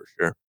asset for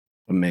sure.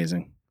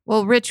 Amazing.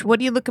 Well, Rich, what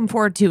are you looking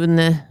forward to in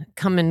the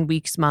coming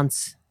weeks,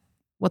 months?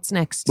 What's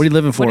next? What are you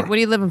living for? What are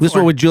you living for? This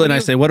is what Julie and I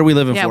say. What are we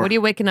living for? Yeah, what are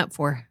you waking up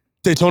for?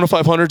 Daytona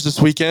 500s this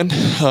weekend.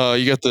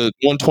 You got the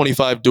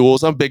 125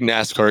 duels. I'm a big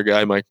NASCAR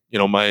guy.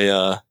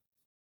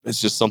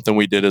 It's just something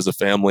we did as a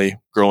family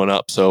growing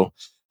up. So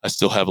I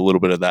still have a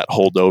little bit of that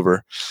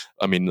holdover.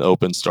 I mean, the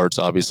Open starts,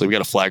 obviously. We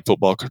got a flag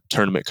football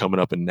tournament coming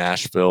up in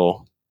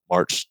Nashville,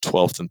 March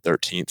 12th and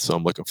 13th. So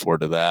I'm looking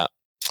forward to that.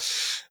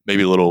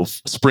 Maybe a little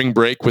spring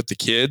break with the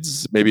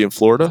kids, maybe in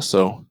Florida.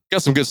 So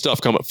got some good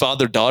stuff coming.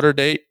 Father-daughter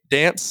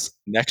dance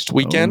next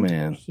weekend. Oh,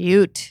 man.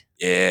 Cute.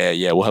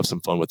 Yeah. We'll have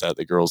some fun with that.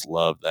 The girls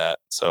love that.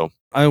 So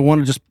I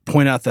want to just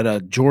point out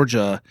that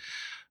Georgia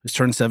is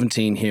turning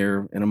 17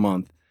 here in a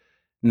month.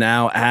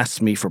 Now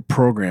asks me for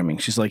programming.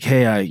 She's like,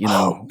 hey,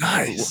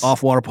 nice.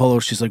 Off water polo.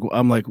 She's like,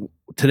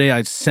 today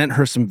I sent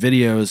her some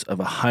videos of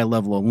a high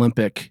level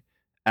Olympic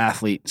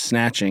athlete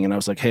snatching. And I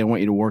was like, hey, I want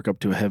you to work up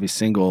to a heavy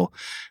single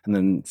and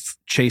then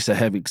chase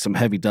some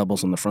heavy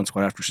doubles on the front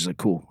squat after. She's like,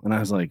 cool. And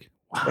I was like,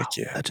 wow,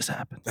 that just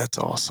happened. That's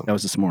awesome. That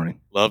was this morning.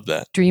 Love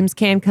that. Dreams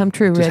can come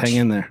true, Rich. Just hang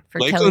in there.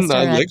 Lakeland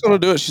will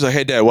do it. She's like,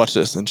 hey, Dad, watch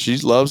this. And she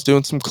loves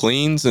doing some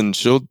cleans and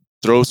she'll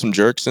throw some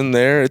jerks in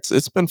there.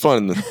 It's been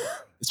fun.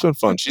 It's been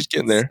fun. She's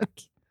getting there.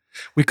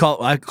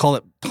 I call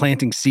it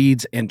planting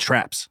seeds and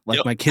traps.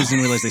 My kids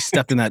didn't realize they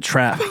stepped in that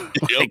trap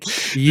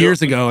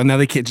years ago, and now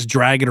they can't just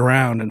drag it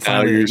around and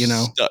find it.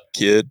 Stuck,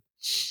 kid.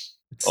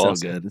 It's awesome.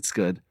 So good. It's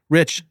good.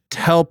 Rich,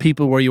 tell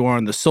people where you are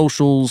on the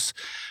socials,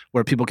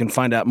 where people can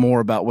find out more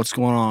about what's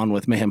going on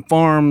with Mayhem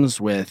Farms,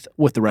 with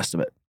the rest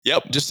of it.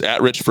 Yep, just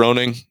at Rich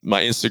Froning.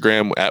 My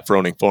Instagram at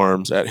Froning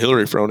Farms, at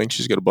Hillary Froning.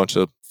 She's got a bunch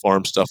of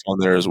farm stuff on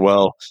there as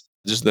well.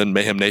 Just then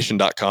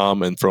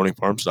mayhemnation.com and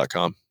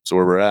froningfarms.com. So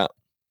where we're at,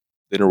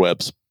 the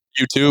interwebs.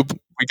 YouTube,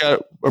 we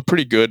got a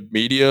pretty good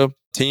media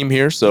team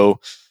here. So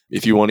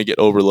if you want to get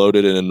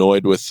overloaded and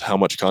annoyed with how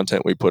much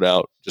content we put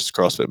out, just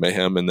CrossFit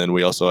Mayhem. And then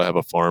we also have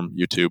a farm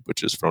YouTube,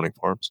 which is Froning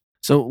Farms.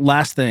 So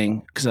last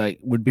thing, because I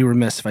would be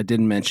remiss if I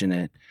didn't mention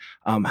it.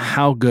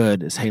 How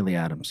good is Haley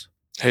Adams?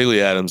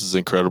 Haley Adams is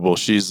incredible.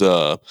 She's,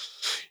 the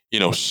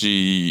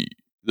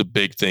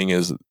big thing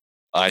is,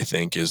 I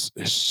think is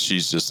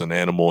she's just an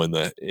animal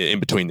in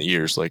between the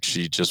ears. Like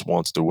she just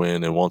wants to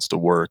win and wants to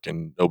work,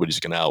 and nobody's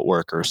going to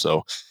outwork her.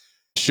 So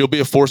she'll be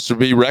a force to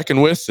be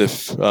reckoned with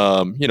if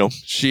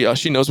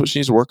she knows what she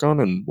needs to work on,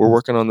 and we're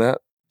working on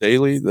that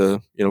daily,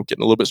 getting a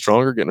little bit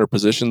stronger, getting her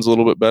positions a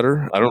little bit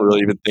better. I don't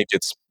really even think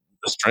it's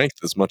the strength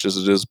as much as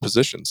it is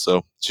position.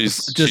 So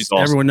she's awesome.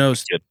 Everyone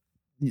knows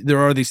there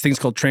are these things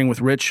called Train with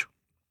Rich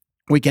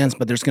weekends,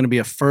 but there's going to be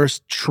a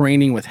first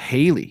training with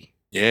Haley.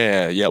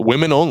 Yeah.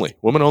 Women only.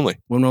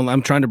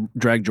 I'm trying to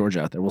drag George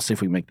out there. We'll see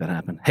if we can make that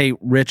happen. Hey,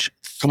 Rich.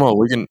 Come on,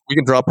 we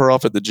can drop her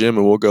off at the gym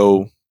and we'll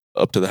go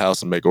up to the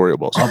house and make Oreo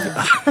balls.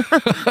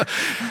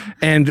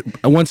 And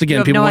once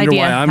again, people wonder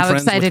why I'm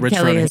friends with Rich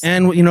Froning.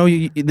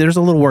 And there's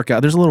a little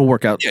workout. There's a little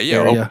workout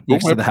area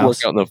next to the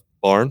house. Work out in the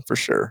barn for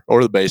sure,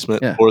 or the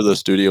basement, or the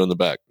studio in the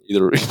back.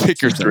 Either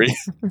pick your three.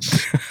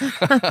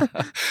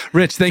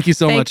 Rich, thank you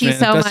so much, man.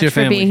 Thank you so much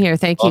for being here.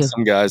 Thank you.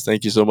 Awesome, guys.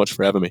 Thank you so much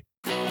for having me.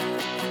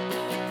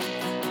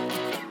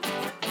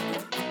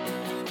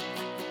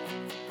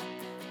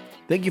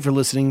 Thank you for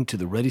listening to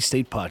the Ready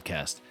State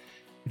Podcast.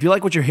 If you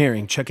like what you're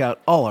hearing, check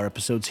out all our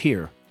episodes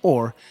here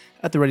or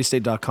at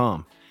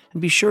thereadystate.com.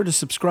 And be sure to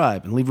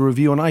subscribe and leave a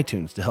review on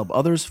iTunes to help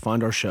others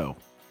find our show.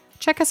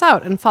 Check us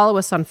out and follow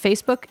us on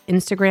Facebook,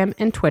 Instagram,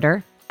 and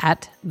Twitter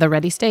at The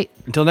Ready State.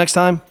 Until next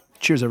time,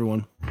 cheers,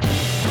 everyone.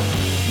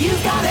 You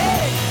got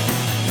it.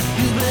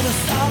 You better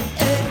stop